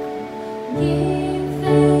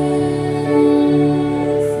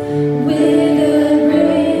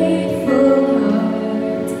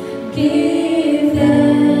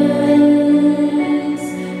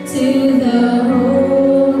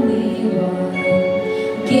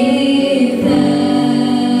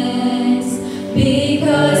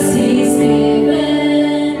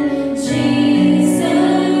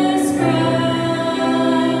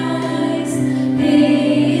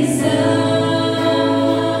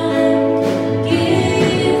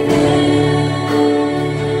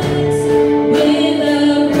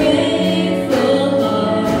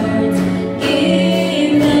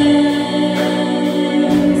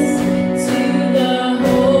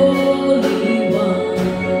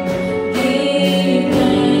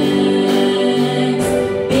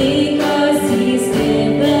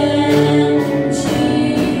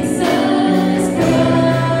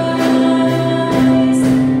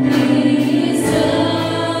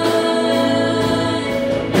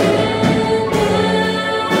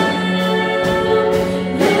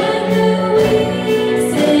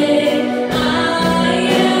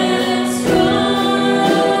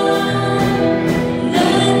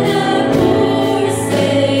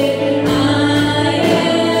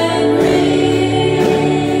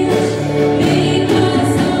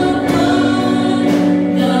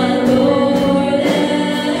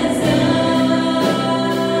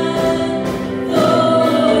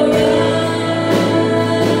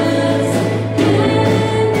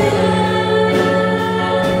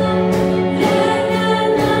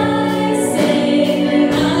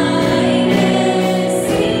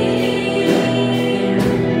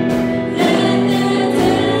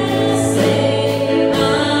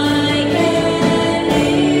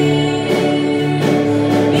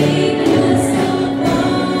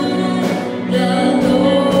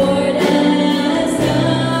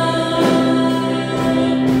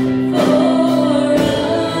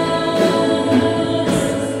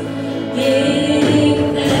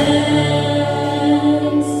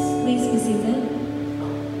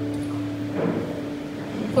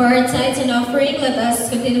 Let us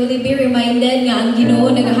continually be reminded nga ang Ginoo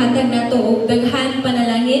nagahatag nato og daghan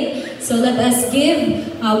panalangin. So let us give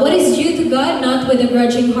what is due to God, not with a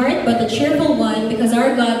grudging heart, but a cheerful one, because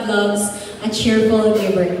our God loves a cheerful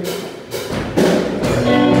giver.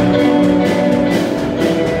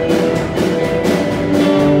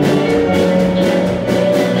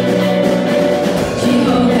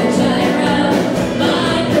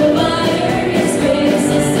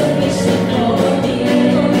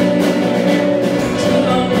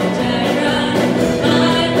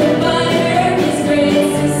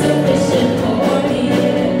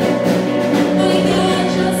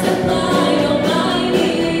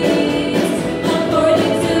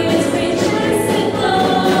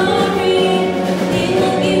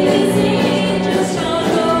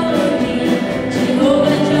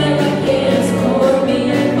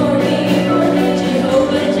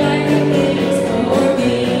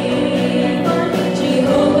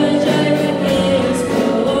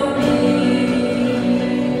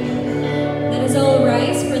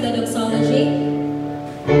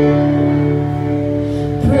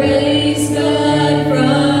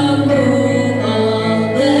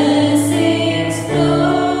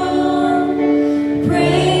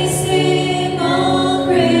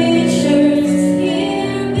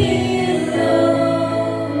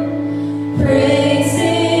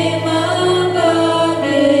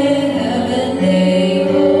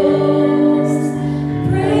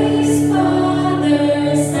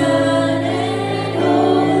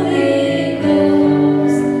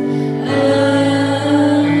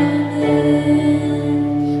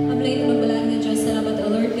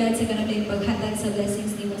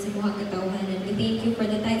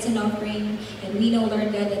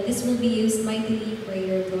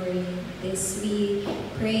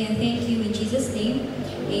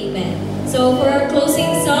 So for our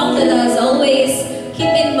closing song, let us always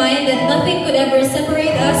keep in mind that nothing could ever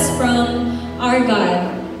separate us from our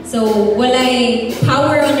God. So walay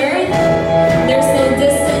power on earth. There's no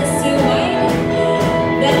distance too wide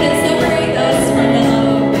that can separate us from the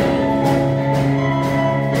love of God.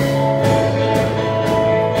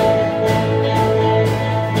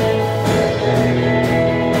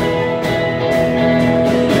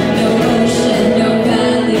 No ocean, no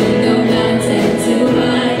valley, no mountain too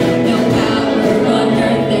high, no power on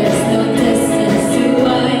earth. There's no distance too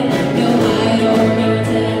wide, no height or no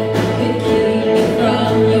depth could keep me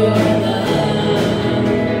from your love.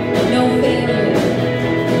 No failure,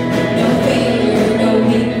 no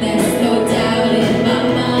weakness, no doubt in my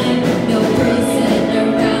mind, no prison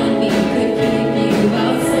around me could keep you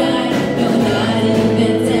outside, no, not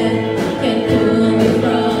even death can pull me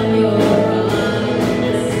from your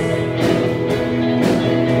arms.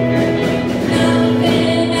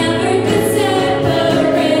 Nothing ever could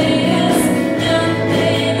separate us,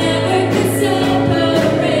 nothing ever could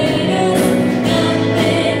separate us,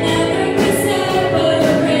 nothing ever could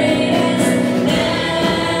separate us now.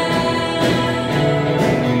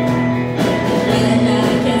 When I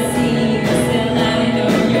can see you, still I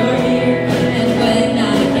know you're here. And when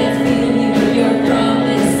I can feel you, your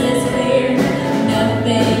promise is clear.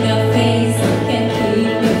 Nothing I face can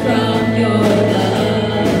keep me from your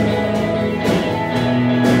love.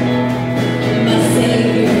 My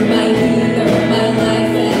Savior, my healer, my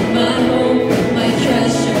life and my hope, my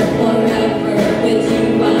treasure forever. With you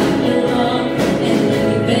I belong, and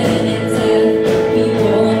even in death we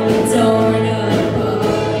won't be torn apart.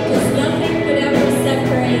 'Cause nothing could ever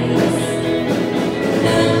separate us.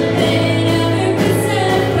 Nothing ever could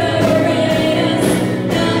separate us.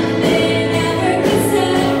 Nothing ever could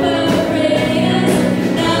separate us.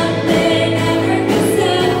 Nothing ever could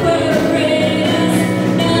separate us.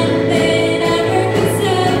 Nothing ever could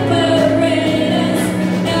separate us.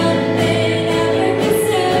 Nothing ever could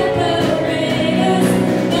separate us.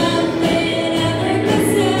 Nothing ever could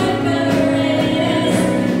separate us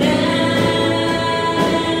now.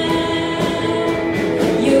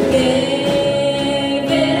 You gave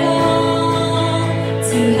it all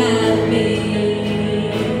to have me.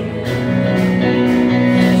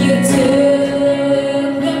 You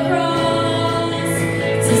took the cross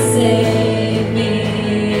to save me.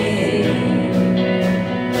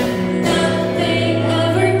 Nothing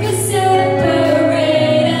ever could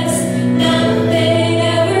separate us. Nothing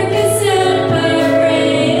ever could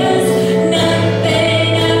separate us.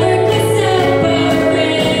 Nothing ever could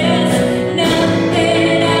separate us.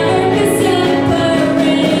 Nothing ever could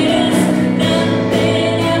separate us.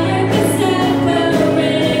 Nothing ever could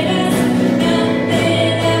separate us.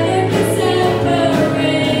 Nothing ever could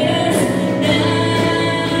separate us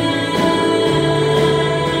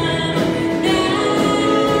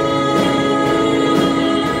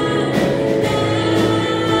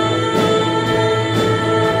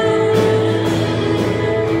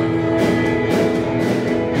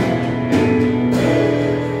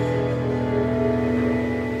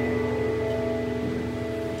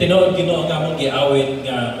Tinuod Ginoo nga among giawit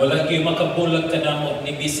nga wala gyud makabulag kanamo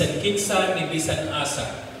ni bisan kinsa ni bisan asa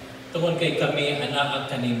tungod kay kami anaa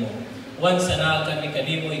kanimo. Once anaa kami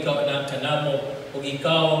kanimo, ikaw anaa kanamo ug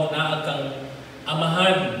ikaw naa kang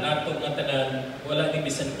amahan nato nga tanan, wala ni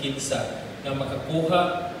bisan kinsa nga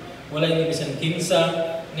makakuha, wala ni bisan kinsa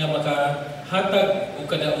nga makahatag og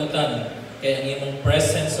kadautan kay ang imong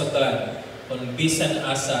presence of God kung bisan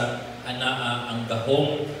asa anaa ang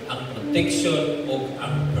gahom, ang protection o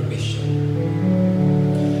ang provision.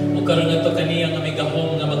 O karon nato kaniya nga may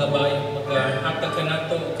gahom nga maghatag ka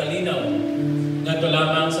nato og kalinaw ngadto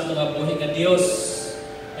lamang sa tuwa buhi nga Dios.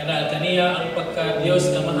 Kana kaniya ang pagka Dios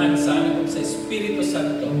nga mahan sa anak ug sa Espiritu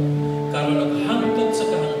Santo karon ug hangtod sa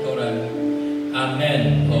kahangturan.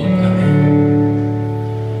 Amen o amen.